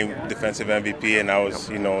named defensive MVP, and I was,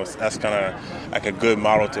 that's kind of like a good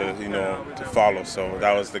model to follow. So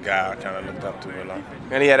that was the guy I kind of looked up to a lot.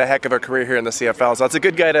 And he had a heck of a career here in the CFL, so that's a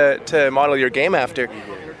good guy to model your game after.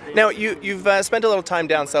 Now, you've spent a little time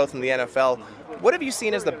down south in the NFL. What have you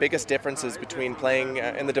seen as the biggest differences between playing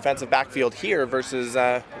in the defensive backfield here versus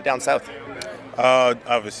down south?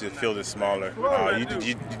 Obviously, the field is smaller.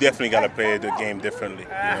 You definitely got to play the game differently.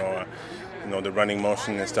 The running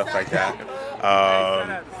motion and stuff like that.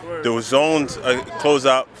 The zones close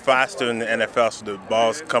out faster in the NFL, so the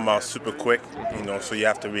balls come out super quick. So you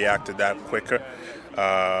have to react to that quicker.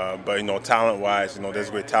 But talent-wise, there's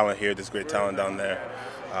great talent here. There's great talent down there.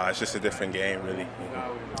 It's just a different game, really.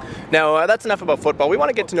 Now, that's enough about football. We want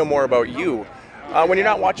to get to know more about you. When you're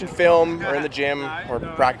not watching film or in the gym or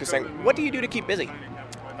practicing, what do you do to keep busy?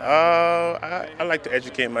 I like to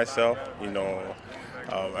educate myself.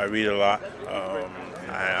 I read a lot.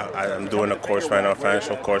 I'm doing a course right now,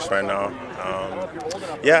 financial course right now.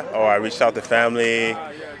 I reach out to family.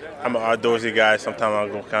 I'm an outdoorsy guy. Sometimes I'll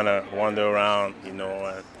go kind of wander around,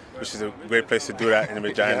 which is a great place to do that in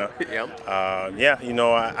Regina.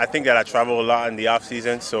 I think that I travel a lot in the off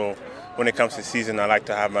season, so when it comes to season, I like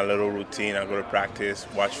to have my little routine. I go to practice,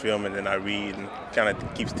 watch film, and then I read, and kind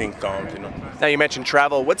of keeps things calm, Now, you mentioned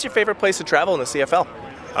travel. What's your favorite place to travel in the CFL?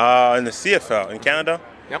 In the CFL, in Canada?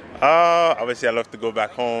 Yep. Obviously, I love to go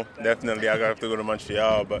back home. Definitely, I have to go to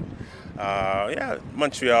Montreal, but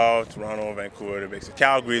Montreal, Toronto, Vancouver, the big city.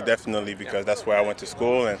 Calgary, definitely, because that's where I went to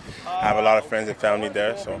school, and I have a lot of friends and family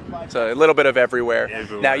there. So a little bit of everywhere.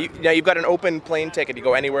 Everywhere. Now you've got an open plane ticket. You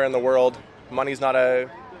go anywhere in the world. Money's not a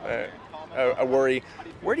worry.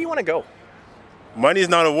 Where do you want to go? Money's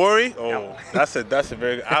not a worry. Oh, No. that's a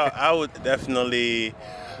very good. I would definitely.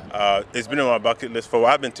 It's been on my bucket list for a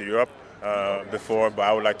while. I've been to Europe before, but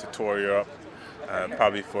I would like to tour Europe,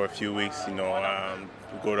 probably for a few weeks.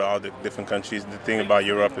 Go to all the different countries. The thing about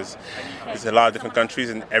Europe is there's a lot of different countries,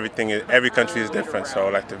 and every country is different. So I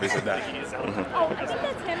would like to visit that.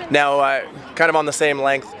 Mm-hmm. Now, kind of on the same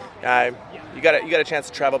length, you got a chance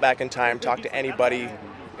to travel back in time, talk to anybody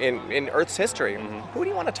in Earth's history. Mm-hmm. Who do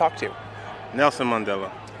you want to talk to? Nelson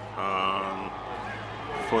Mandela.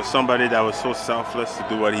 For somebody that was so selfless to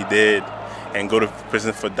do what he did and go to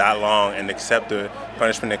prison for that long and accept the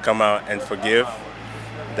punishment and come out and forgive,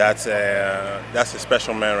 that's a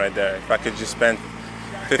special man right there. If I could just spend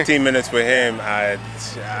 15 minutes with him,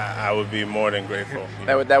 I would be more than grateful.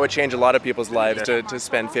 That would change a lot of people's lives to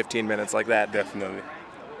spend 15 minutes like that. Definitely.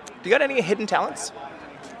 Do you got any hidden talents?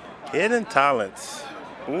 Hidden talents.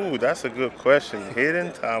 Ooh, that's a good question.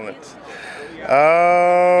 Hidden talents.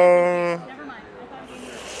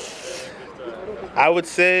 I would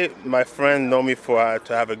say my friend know me to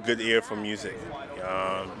have a good ear for music.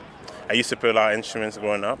 I used to play a lot of instruments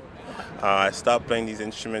growing up. I stopped playing these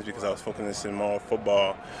instruments because I was focusing more on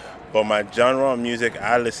football. But my genre of music,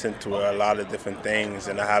 I listen to a lot of different things,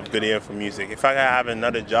 and I have good ear for music. If I have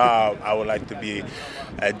another job, I would like to be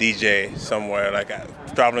a DJ somewhere, like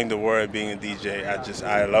traveling the world, being a DJ.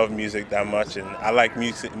 I love music that much, and I like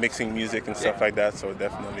music, mixing music and stuff like that. So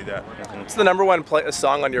definitely that. What's the number one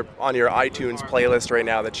song on your iTunes playlist right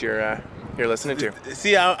now that you're you're listening to.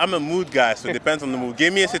 See, I'm a mood guy, so it depends on the mood.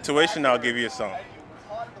 Give me a situation, I'll give you a song.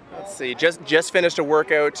 Let's see. Just finished a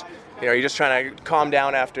workout. You're just trying to calm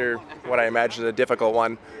down after what I imagine is a difficult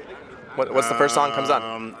one. What's the first song comes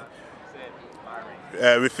on?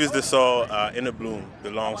 Refuse the Soul, In the Bloom,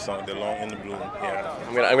 the long song, the long In the Bloom. Yeah.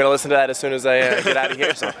 I'm gonna listen to that as soon as I get out of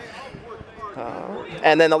here. So.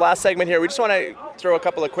 And then the last segment here, we just want to throw a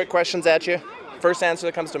couple of quick questions at you. First answer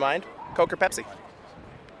that comes to mind: Coke or Pepsi?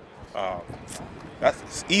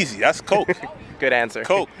 That's easy. That's Coke. Good answer.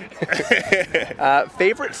 Coke.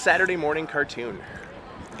 Favorite Saturday morning cartoon?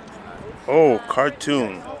 Oh,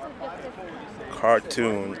 cartoon.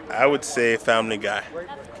 I would say Family Guy.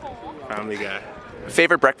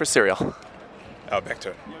 Favorite breakfast cereal?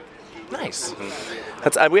 Vector. Nice.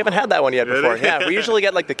 That's we haven't had that one yet before. Really? Yeah, we usually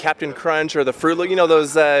get like the Captain Crunch or the Fruit Loop. You know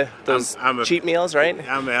those cheat meals, right?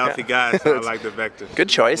 I'm a healthy guy, so I like the Vector. Good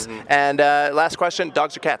choice. And last question: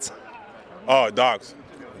 dogs or cats? Oh, dogs.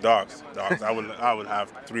 I would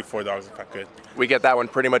have 3-4 dogs if I could. We get that one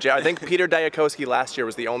pretty much. I think Peter Diakowski last year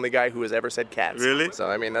was the only guy who has ever said cats. Really? So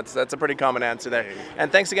I mean that's a pretty common answer there.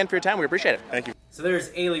 And thanks again for your time. We appreciate it. Thank you. So there's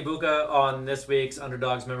Ailey Buka on this week's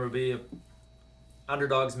Underdogs Memorabilia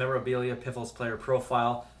Piffles player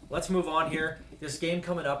profile. Let's move on here. This game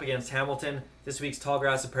coming up against Hamilton. This week's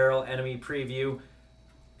Tallgrass Apparel enemy preview.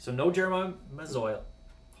 So no Jeremiah Mazoil.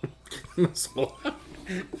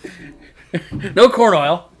 No corn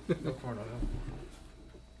oil.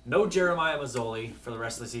 No Jeremiah Mazzoli for the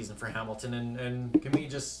rest of the season for Hamilton. And can we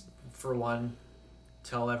just, for one,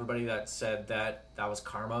 tell everybody that said that was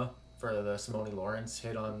karma for the Simone Lawrence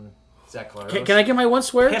hit on Zach Claros? Can I get my one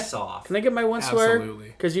swear? Piss off. Can I get my one swear? Absolutely.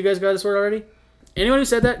 Because you guys got this word already? Anyone who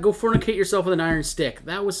said that, go fornicate yourself with an iron stick.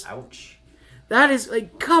 That was... Ouch. That is,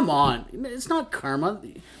 like, come on. It's not karma.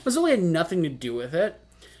 Mazzoli had nothing to do with it.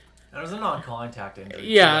 And it was a non-contact injury.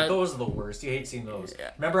 Yeah. Those are the worst. You hate seeing those.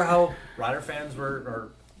 Yeah. Remember how Rider fans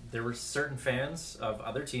there were certain fans of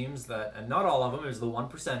other teams that, and not all of them, it was the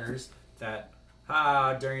 1%ers that,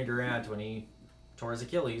 Darian Durant, when he tore his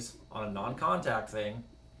Achilles on a non-contact thing.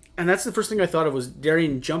 And that's the first thing I thought of was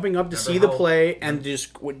Darian jumping up to see the play and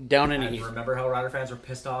just went down in a knee. Remember how Rider fans were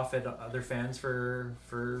pissed off at other fans for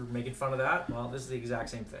making fun of that? Well, this is the exact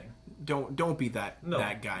same thing. Don't be that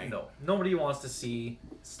guy. No. Nobody wants to see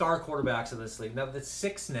star quarterbacks of this league. Now, that's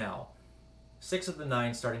 6 now. 6 of the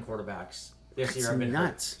 9 starting quarterbacks this year have been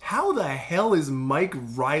nuts. How the hell is Mike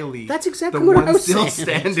Riley That's exactly the what one I was still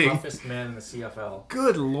saying. standing? Toughest man in the CFL.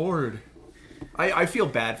 Good Lord. I feel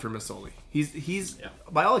bad for Mazzoli. He's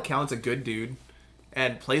by all accounts a good dude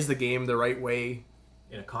and plays the game the right way.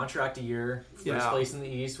 In a contract a year, first place in the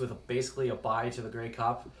East with basically a bye to the Grey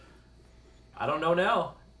Cup. I don't know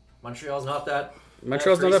now. Montreal's not that.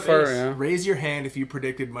 Montreal's not that far, space. yeah. Raise your hand if you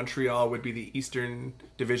predicted Montreal would be the Eastern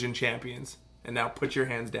Division champions. And now put your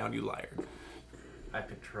hands down, you liar. I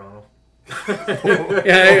picked Toronto.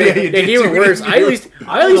 Even worse. I at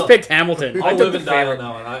least picked Hamilton. I'll I took live the and die on favorite.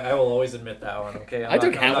 that one. I will always admit that one. Okay. I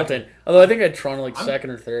took Hamilton. Although I think I had Toronto like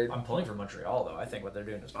second or third. I'm pulling for Montreal though. I think what they're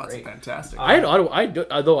doing is That's great. fantastic. I had Ottawa.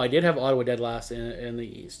 Although I did have Ottawa dead last in the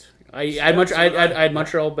East. I had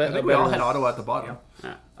Montreal. I think we all had Ottawa at the bottom.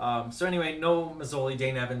 So anyway, no Mazzoli.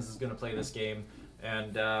 Dane Evans is going to play this game,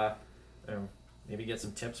 and maybe get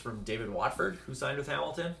some tips from David Watford, who signed with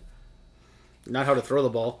Hamilton. Not how to throw the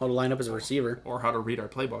ball, how to line up as a receiver. Or how to read our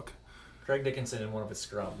playbook. Craig Dickinson in one of his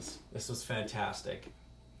scrums. This was fantastic.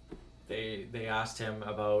 They asked him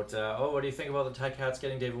about, what do you think about the Ticats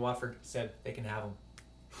getting David Watford? He said, they can have him.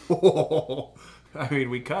 I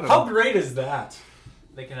mean, we cut him. How great is that?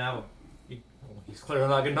 They can have him. He's clearly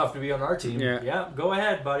not good enough to be on our team. Yeah, go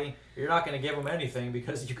ahead, buddy. You're not going to give him anything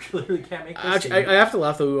because you clearly can't make this team. I have to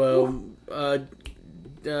laugh though.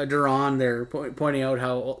 Duran there pointing out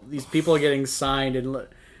how these people are getting signed and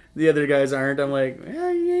the other guys aren't. I'm like,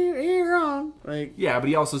 you're wrong. Like, yeah, but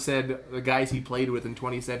he also said the guys he played with in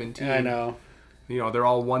 2017. I know. You know, they're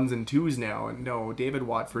all 1s and 2s now. And no, David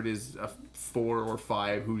Watford is a 4 or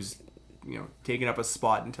 5 who's, taking up a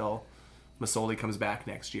spot until Mazzoli comes back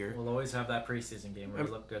next year. We'll always have that preseason game where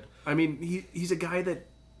he looked good. I mean, he's a guy that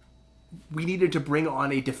we needed to bring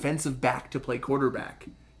on a defensive back to play quarterback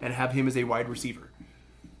and have him as a wide receiver.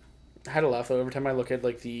 I had to laugh though every time I look at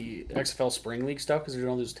like the XFL Spring League stuff because they're doing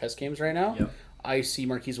all those test games right now. Yep. I see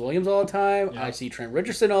Marquise Williams all the time. Yep. I see Trent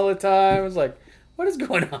Richardson all the time. It's like, what is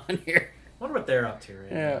going on here? Wonder what they're up to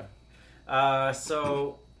right now.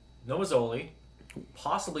 So no Mazzoli,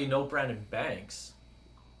 possibly no Brandon Banks.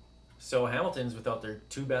 So Hamilton's without their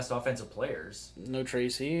two best offensive players. No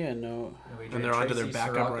Tracy and no. And they're onto their Tracy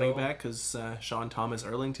backup Sirocco. running back because Sean Thomas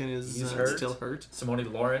Erlington is He's hurt. still hurt.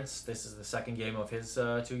 Simone Lawrence, this is the second game of his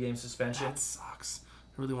 2-game suspension. That sucks.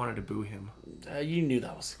 I really wanted to boo him. You knew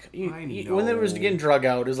that was. I When it was know. getting drug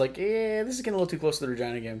out, it was like, yeah, this is getting a little too close to the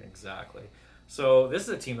Regina game. Exactly. So this is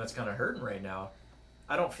a team that's kind of hurting right now.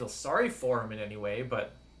 I don't feel sorry for them in any way,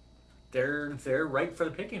 but they're ripe for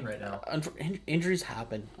the picking right now. Injuries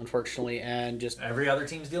happen, unfortunately, and just. Every other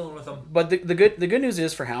team's dealing with them. But the good news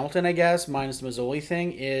is for Hamilton, I guess, minus the Mazzoli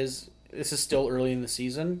thing, is this is still early in the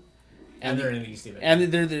season. And they're in the East even.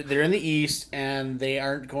 And they're in the East, and they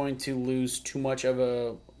aren't going to lose too much of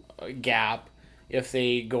a gap if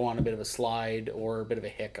they go on a bit of a slide or a bit of a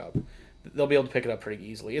hiccup. They'll be able to pick it up pretty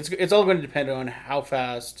easily. It's all going to depend on how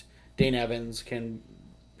fast Dane Evans can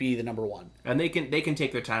be the number one. And they can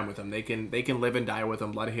take their time with him. They can live and die with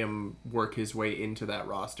him. Let him work his way into that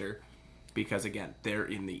roster, because again, they're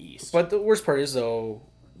in the East. But the worst part is though,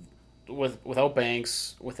 without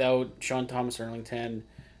Banks, without Sean Thomas Erlington,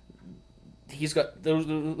 he's got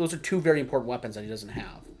those are two very important weapons that he doesn't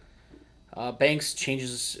have. Banks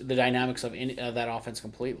changes the dynamics of that offense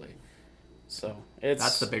completely. So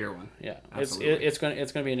That's the bigger one. Yeah, Absolutely. it's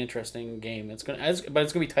gonna be an interesting game. But it's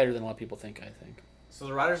gonna be tighter than a lot of people think. I think. So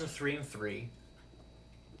the Riders are 3-3.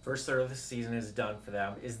 First third of the season is done for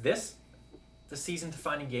them. Is this the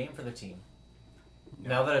season-defining game for the team? No.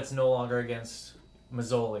 Now that it's no longer against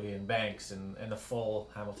Mazzoli and Banks and the full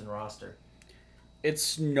Hamilton roster.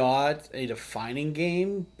 It's not a defining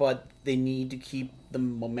game, but they need to keep the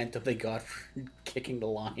momentum they got from kicking the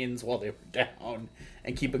Lions while they were down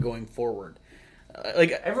and keep it going forward.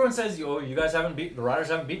 Everyone says, you guys haven't beaten the Riders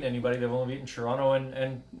haven't beaten anybody. They've only beaten Toronto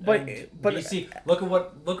and BC. Look at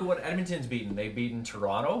what Edmonton's beaten. They've beaten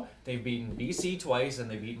Toronto, they've beaten BC twice,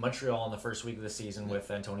 and they beat Montreal in the first week of the season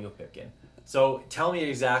with Antonio Pipkin. So tell me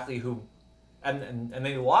exactly who. And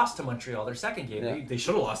they lost to Montreal their second game. Yeah. They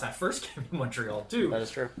should have lost that first game to Montreal too. That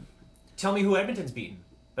is true. Tell me who Edmonton's beaten.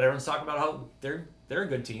 But everyone's talking about how they're a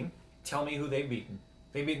good team. Tell me who they've beaten.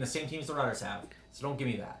 They've beaten the same teams the Riders have. So don't give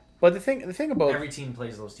me that. But the thing about Every team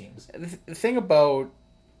plays those teams. the thing about,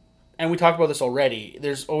 and we talked about this already,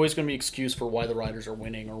 there's always going to be excuse for why the Riders are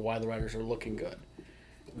winning or why the Riders are looking good.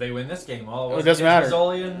 They win this game. All It doesn't matter.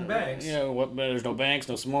 Mazzoli and Banks. You know, there's no Banks,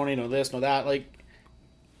 no Simone, no this, no that. Like,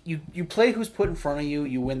 you play who's put in front of you.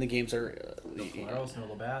 You win the games. No Claros, no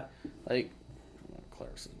Labatt. Like,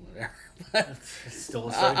 Claros is whatever. It's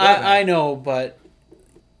still I know, but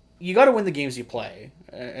you got to win the games you play.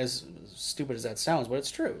 As stupid as that sounds, but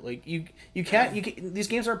it's true. Like you can't. These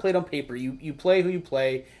games aren't played on paper. You play who you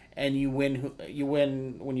play, and you win. You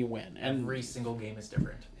win when you win. And every single game is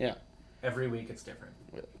different. Yeah. Every week it's different.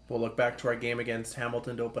 We'll look back to our game against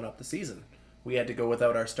Hamilton to open up the season. We had to go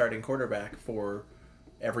without our starting quarterback for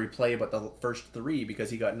every play but the first three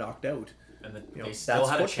because he got knocked out. And You know, they still that's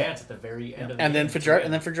had a football. chance at the very end of the And game.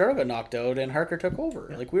 then Fitzgerald got knocked out, and Harker took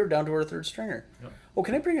over. Like we were down to our third stringer. Yeah. Oh,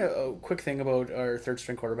 can I bring a quick thing about our third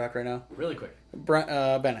string quarterback right now? Really quick.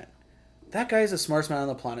 Bennett. That guy is the smartest man on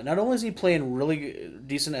the planet. Not only is he playing really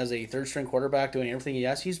decent as a third string quarterback, doing everything he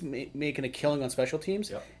has, he's making a killing on special teams.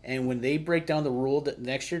 Yep. And when they break down the rule that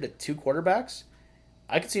next year to 2 quarterbacks,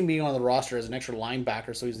 I could see him being on the roster as an extra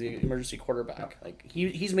linebacker, so he's the emergency quarterback. Like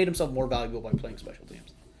he's made himself more valuable by playing special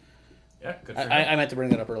teams. Yeah, good for him. I meant to bring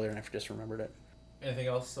that up earlier, and I just remembered it. Anything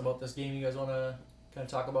else about this game you guys want to kind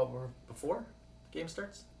of talk about before the game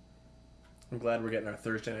starts? I'm glad we're getting our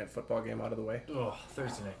Thursday night football game out of the way. Ugh,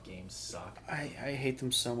 Thursday night games suck. I hate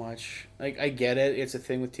them so much. Like I get it, it's a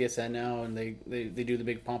thing with TSN now, and they do the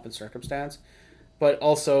big pomp and circumstance, but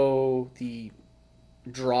also the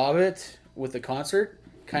draw of it with the concert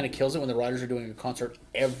kind of kills it when the Riders are doing a concert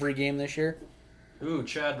every game this year. Ooh,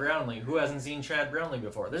 Chad Brownlee. Who hasn't seen Chad Brownlee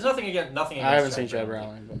before? There's nothing against I haven't seen Chad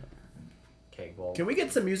Brownlee, but Okay, well, Can we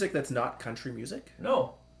get some music that's not country music?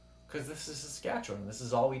 no, because this is Saskatchewan. This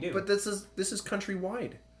is all we do. But this is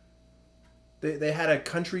countrywide. They had a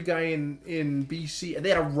country guy in BC, and they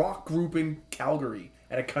had a rock group in Calgary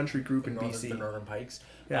and a country group in the BC. Northern Pikes.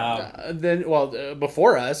 Yeah.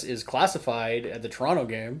 before us is Classified at the Toronto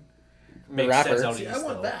game. Makes rapper. sense out See, east, I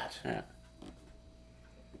want though. that. Yeah.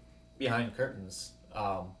 Behind curtains,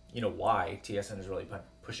 you know why TSN is really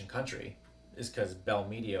pushing country is because Bell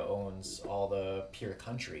Media owns all the Pure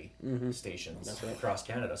Country stations across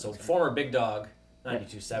Canada. So former Big Dog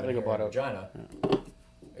 92.7 They here got bought in out. Regina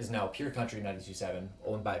is now Pure Country 92.7,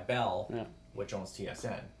 owned by Bell, which owns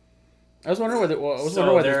TSN. I was wondering whether there's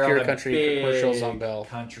they're Pure on a Country big commercials on Bell.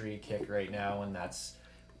 country kick right now, and that's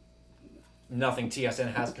nothing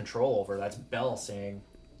TSN has control over. That's Bell saying,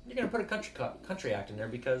 You're gonna put a country act in there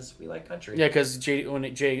because we like country. Yeah, because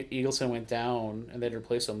when Jay Eagleson went down and they'd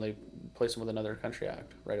replace him, they replaced him with another country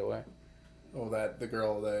act right away. Oh, the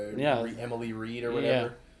girl, Yeah. Emily Reed or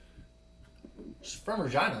whatever. She's from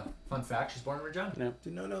Regina. Fun fact: she's born in Regina. Yeah.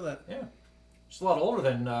 Did not know that. Yeah. She's a lot older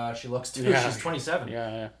than she looks too. Yeah. She's 27.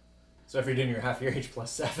 Yeah. So if you're doing your half year age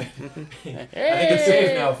plus 7, I think it's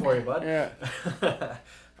safe now for you, bud. Yeah.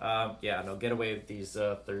 No, get away with these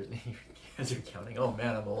Thursday. As you're counting, oh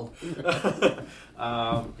man, I'm old.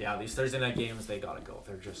 These Thursday night games, they gotta go.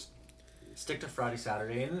 They're just stick to Friday,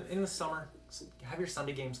 Saturday, and in the summer, have your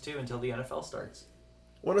Sunday games too until the NFL starts.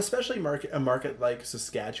 Well, especially a market like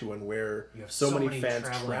Saskatchewan where You have so so many many fans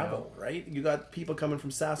traveling travel, right? You got people coming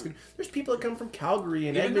from Saskatchewan. There's people that come from Calgary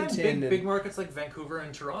and Even Edmonton. then, and big markets like Vancouver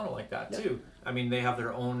and Toronto like that too. I mean, they have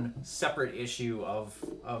their own separate issue of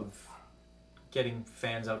getting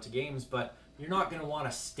fans out to games, but you're not going to want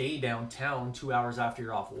to stay downtown 2 hours after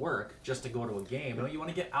you're off work just to go to a game. You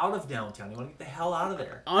want to get out of downtown. You want to get the hell out of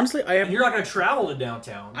there. Honestly, And you're not going to travel to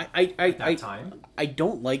downtown at that time. I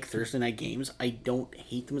don't like Thursday night games. I don't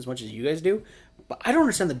hate them as much as you guys do, but I don't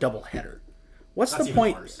understand the double header. What's That's the even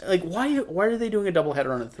point? worse. Like, why are they doing a double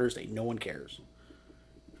header on a Thursday? No one cares.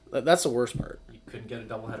 That's the worst part. You couldn't get a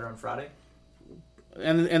doubleheader on Friday.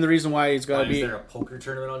 And the reason why it's got to Is be there a poker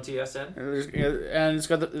tournament on TSN? and it's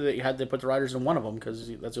got they had to put the Riders in one of them because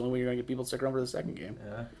that's the only way you're gonna get people to stick around for the second game.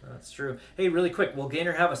 Yeah, that's true. Hey, really quick, will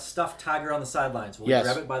Gaynor have a stuffed tiger on the sidelines? Will Yes.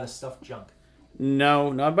 he grab it by the stuffed junk?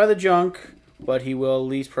 No, not by the junk, but he will at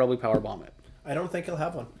least probably power bomb it. I don't think he'll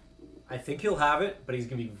have one. I think he'll have it, but he's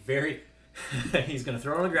gonna be very. He's gonna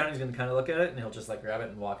throw it on the ground. He's gonna kind of look at it, and he'll just like grab it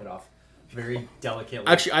and walk it off, very delicately.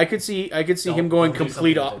 Actually, I could see Don't- him going don't do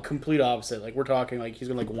complete something with it. complete opposite. Like we're talking like he's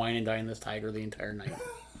gonna like wine and dine this tiger the entire night.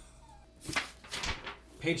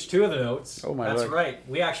 Page 2 of the notes. Oh, my That's Lord. right.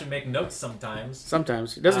 We actually make notes sometimes.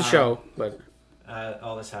 Sometimes it doesn't show, but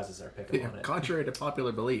All this has is our pickup on it. Contrary to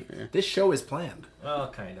popular belief, this show is planned. Well,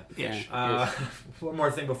 kind of. Ish. One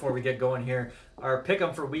more thing before we get going here. Our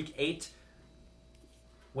pick'em for week 8.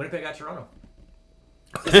 Winnipeg at Toronto.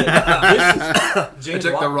 I James,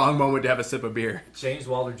 took the wrong moment to have a sip of beer. James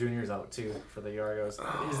Wilder Jr. is out too for the Argos.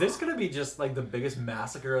 Is this going to be just like the biggest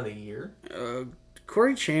massacre of the year?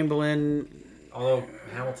 Corey Chamberlain. Although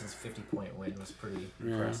Hamilton's 50-point win was pretty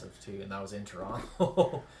impressive too, and that was in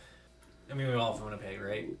Toronto. I mean, we all from Winnipeg,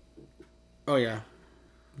 right? Oh yeah.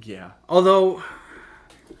 Yeah. Although,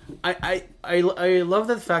 I love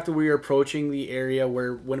the fact that we are approaching the area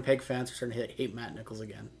where Winnipeg fans are starting to hate Matt Nichols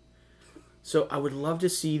again. So I would love to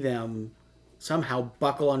see them somehow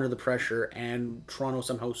buckle under the pressure and Toronto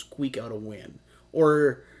somehow squeak out a win,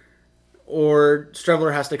 or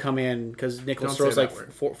Strevler has to come in because Nichols Don't throws say like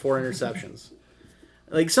that word. four interceptions,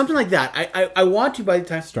 like something like that. I want to by the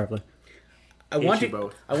time Strevler. I want you to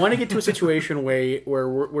both. I want to get to a situation where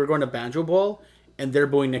we're going to Banjo Bowl and they're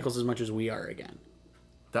booing Nichols as much as we are again.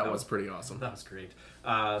 That was pretty awesome. That was great.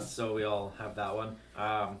 So we all have that one.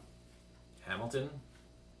 Hamilton,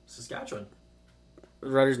 Saskatchewan. The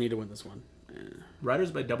Riders need to win this one.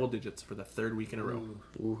 Riders by double digits for the third week in a row.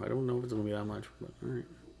 Ooh, I don't know if it's going to be that much, but all right.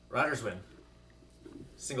 Riders win.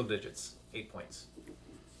 Single digits. 8 points.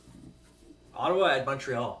 Ottawa at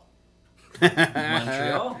Montreal.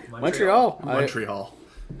 Montreal. Montreal. Montreal.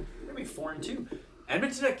 They're going to be 4-2.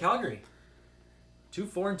 Edmonton at Calgary. 2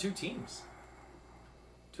 4-2 teams.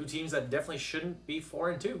 2 teams that definitely shouldn't be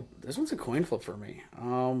 4-2. This one's a coin flip for me.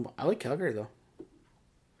 I like Calgary though.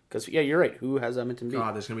 Because yeah, you're right. Who has Edmonton beat?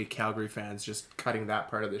 God, there's gonna be Calgary fans just cutting that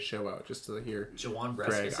part of the show out just to hear Jawan Greg.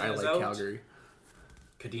 Breskin I is like out. Calgary.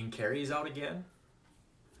 Kadeem Carey's out again.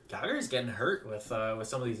 Calgary's getting hurt with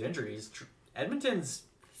some of these injuries. Edmonton's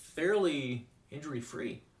fairly injury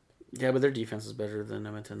free. Yeah, but their defense is better than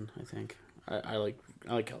Edmonton. I think. I like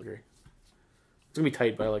Calgary. It's gonna be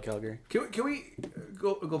tight, but I like Calgary. Can we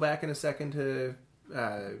go back in a second to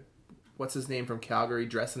what's his name from Calgary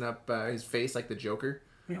dressing up his face like the Joker?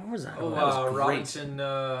 Yeah, what was that? Oh, that was great.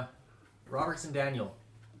 Robertson Daniel.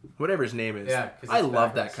 Whatever his name is. Yeah, 'cause I it's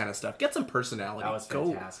love backwards. that kind of stuff. Get some personality. That was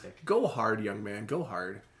fantastic. Go hard, young man. Go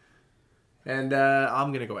hard. And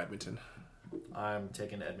I'm gonna go Edmonton. I'm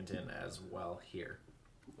taking Edmonton as well here.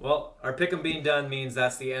 Well, our pick'em being done means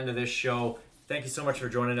that's the end of this show. Thank you so much for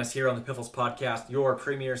joining us here on the Piffles Podcast, your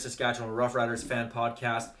premier Saskatchewan Roughriders fan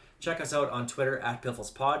podcast. Check us out on Twitter at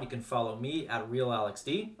PifflesPod. You can follow me at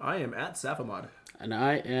RealAlexD. I am at Safamod. And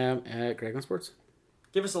I am at Greg on Sports.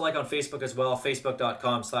 Give us a like on Facebook as well,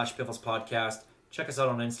 facebook.com/PifflesPodcast. Check us out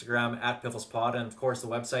on Instagram at PifflesPod, and of course the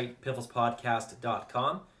website,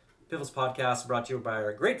 pifflespodcast.com. Piffles Podcast is brought to you by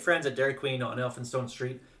our great friends at Dairy Queen on Elphinstone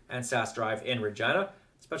Street and Sass Drive in Regina.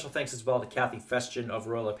 Special thanks as well to Kathy Festian of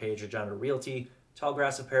Royal LePage Regina Realty,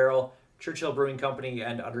 Tallgrass Apparel, Churchill Brewing Company,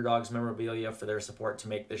 and Underdogs Memorabilia for their support to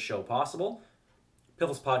make this show possible.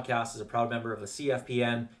 Piffles Podcast is a proud member of the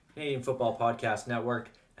CFPN, Canadian Football Podcast Network,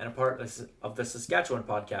 and a part of the Saskatchewan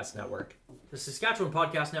Podcast Network. The Saskatchewan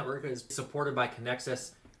Podcast Network is supported by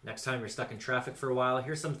Connexus. Next time you're stuck in traffic for a while,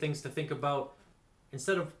 here's some things to think about.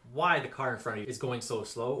 Instead of why the car in front of you is going so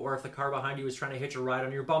slow, or if the car behind you is trying to hitch a ride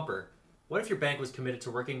on your bumper. What if your bank was committed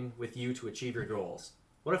to working with you to achieve your goals?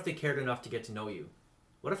 What if they cared enough to get to know you?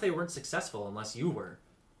 What if they weren't successful unless you were?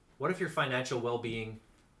 What if your financial well-being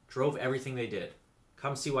drove everything they did?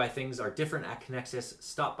 Come see why things are different at Connexus.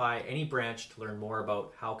 Stop by any branch to learn more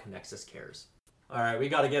about how Connexus cares. All right, we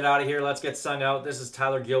got to get out of here. Let's get sung out. This is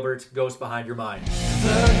Tyler Gilbert, Ghost Behind Your Mind.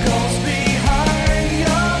 The ghost behind your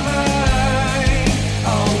mind.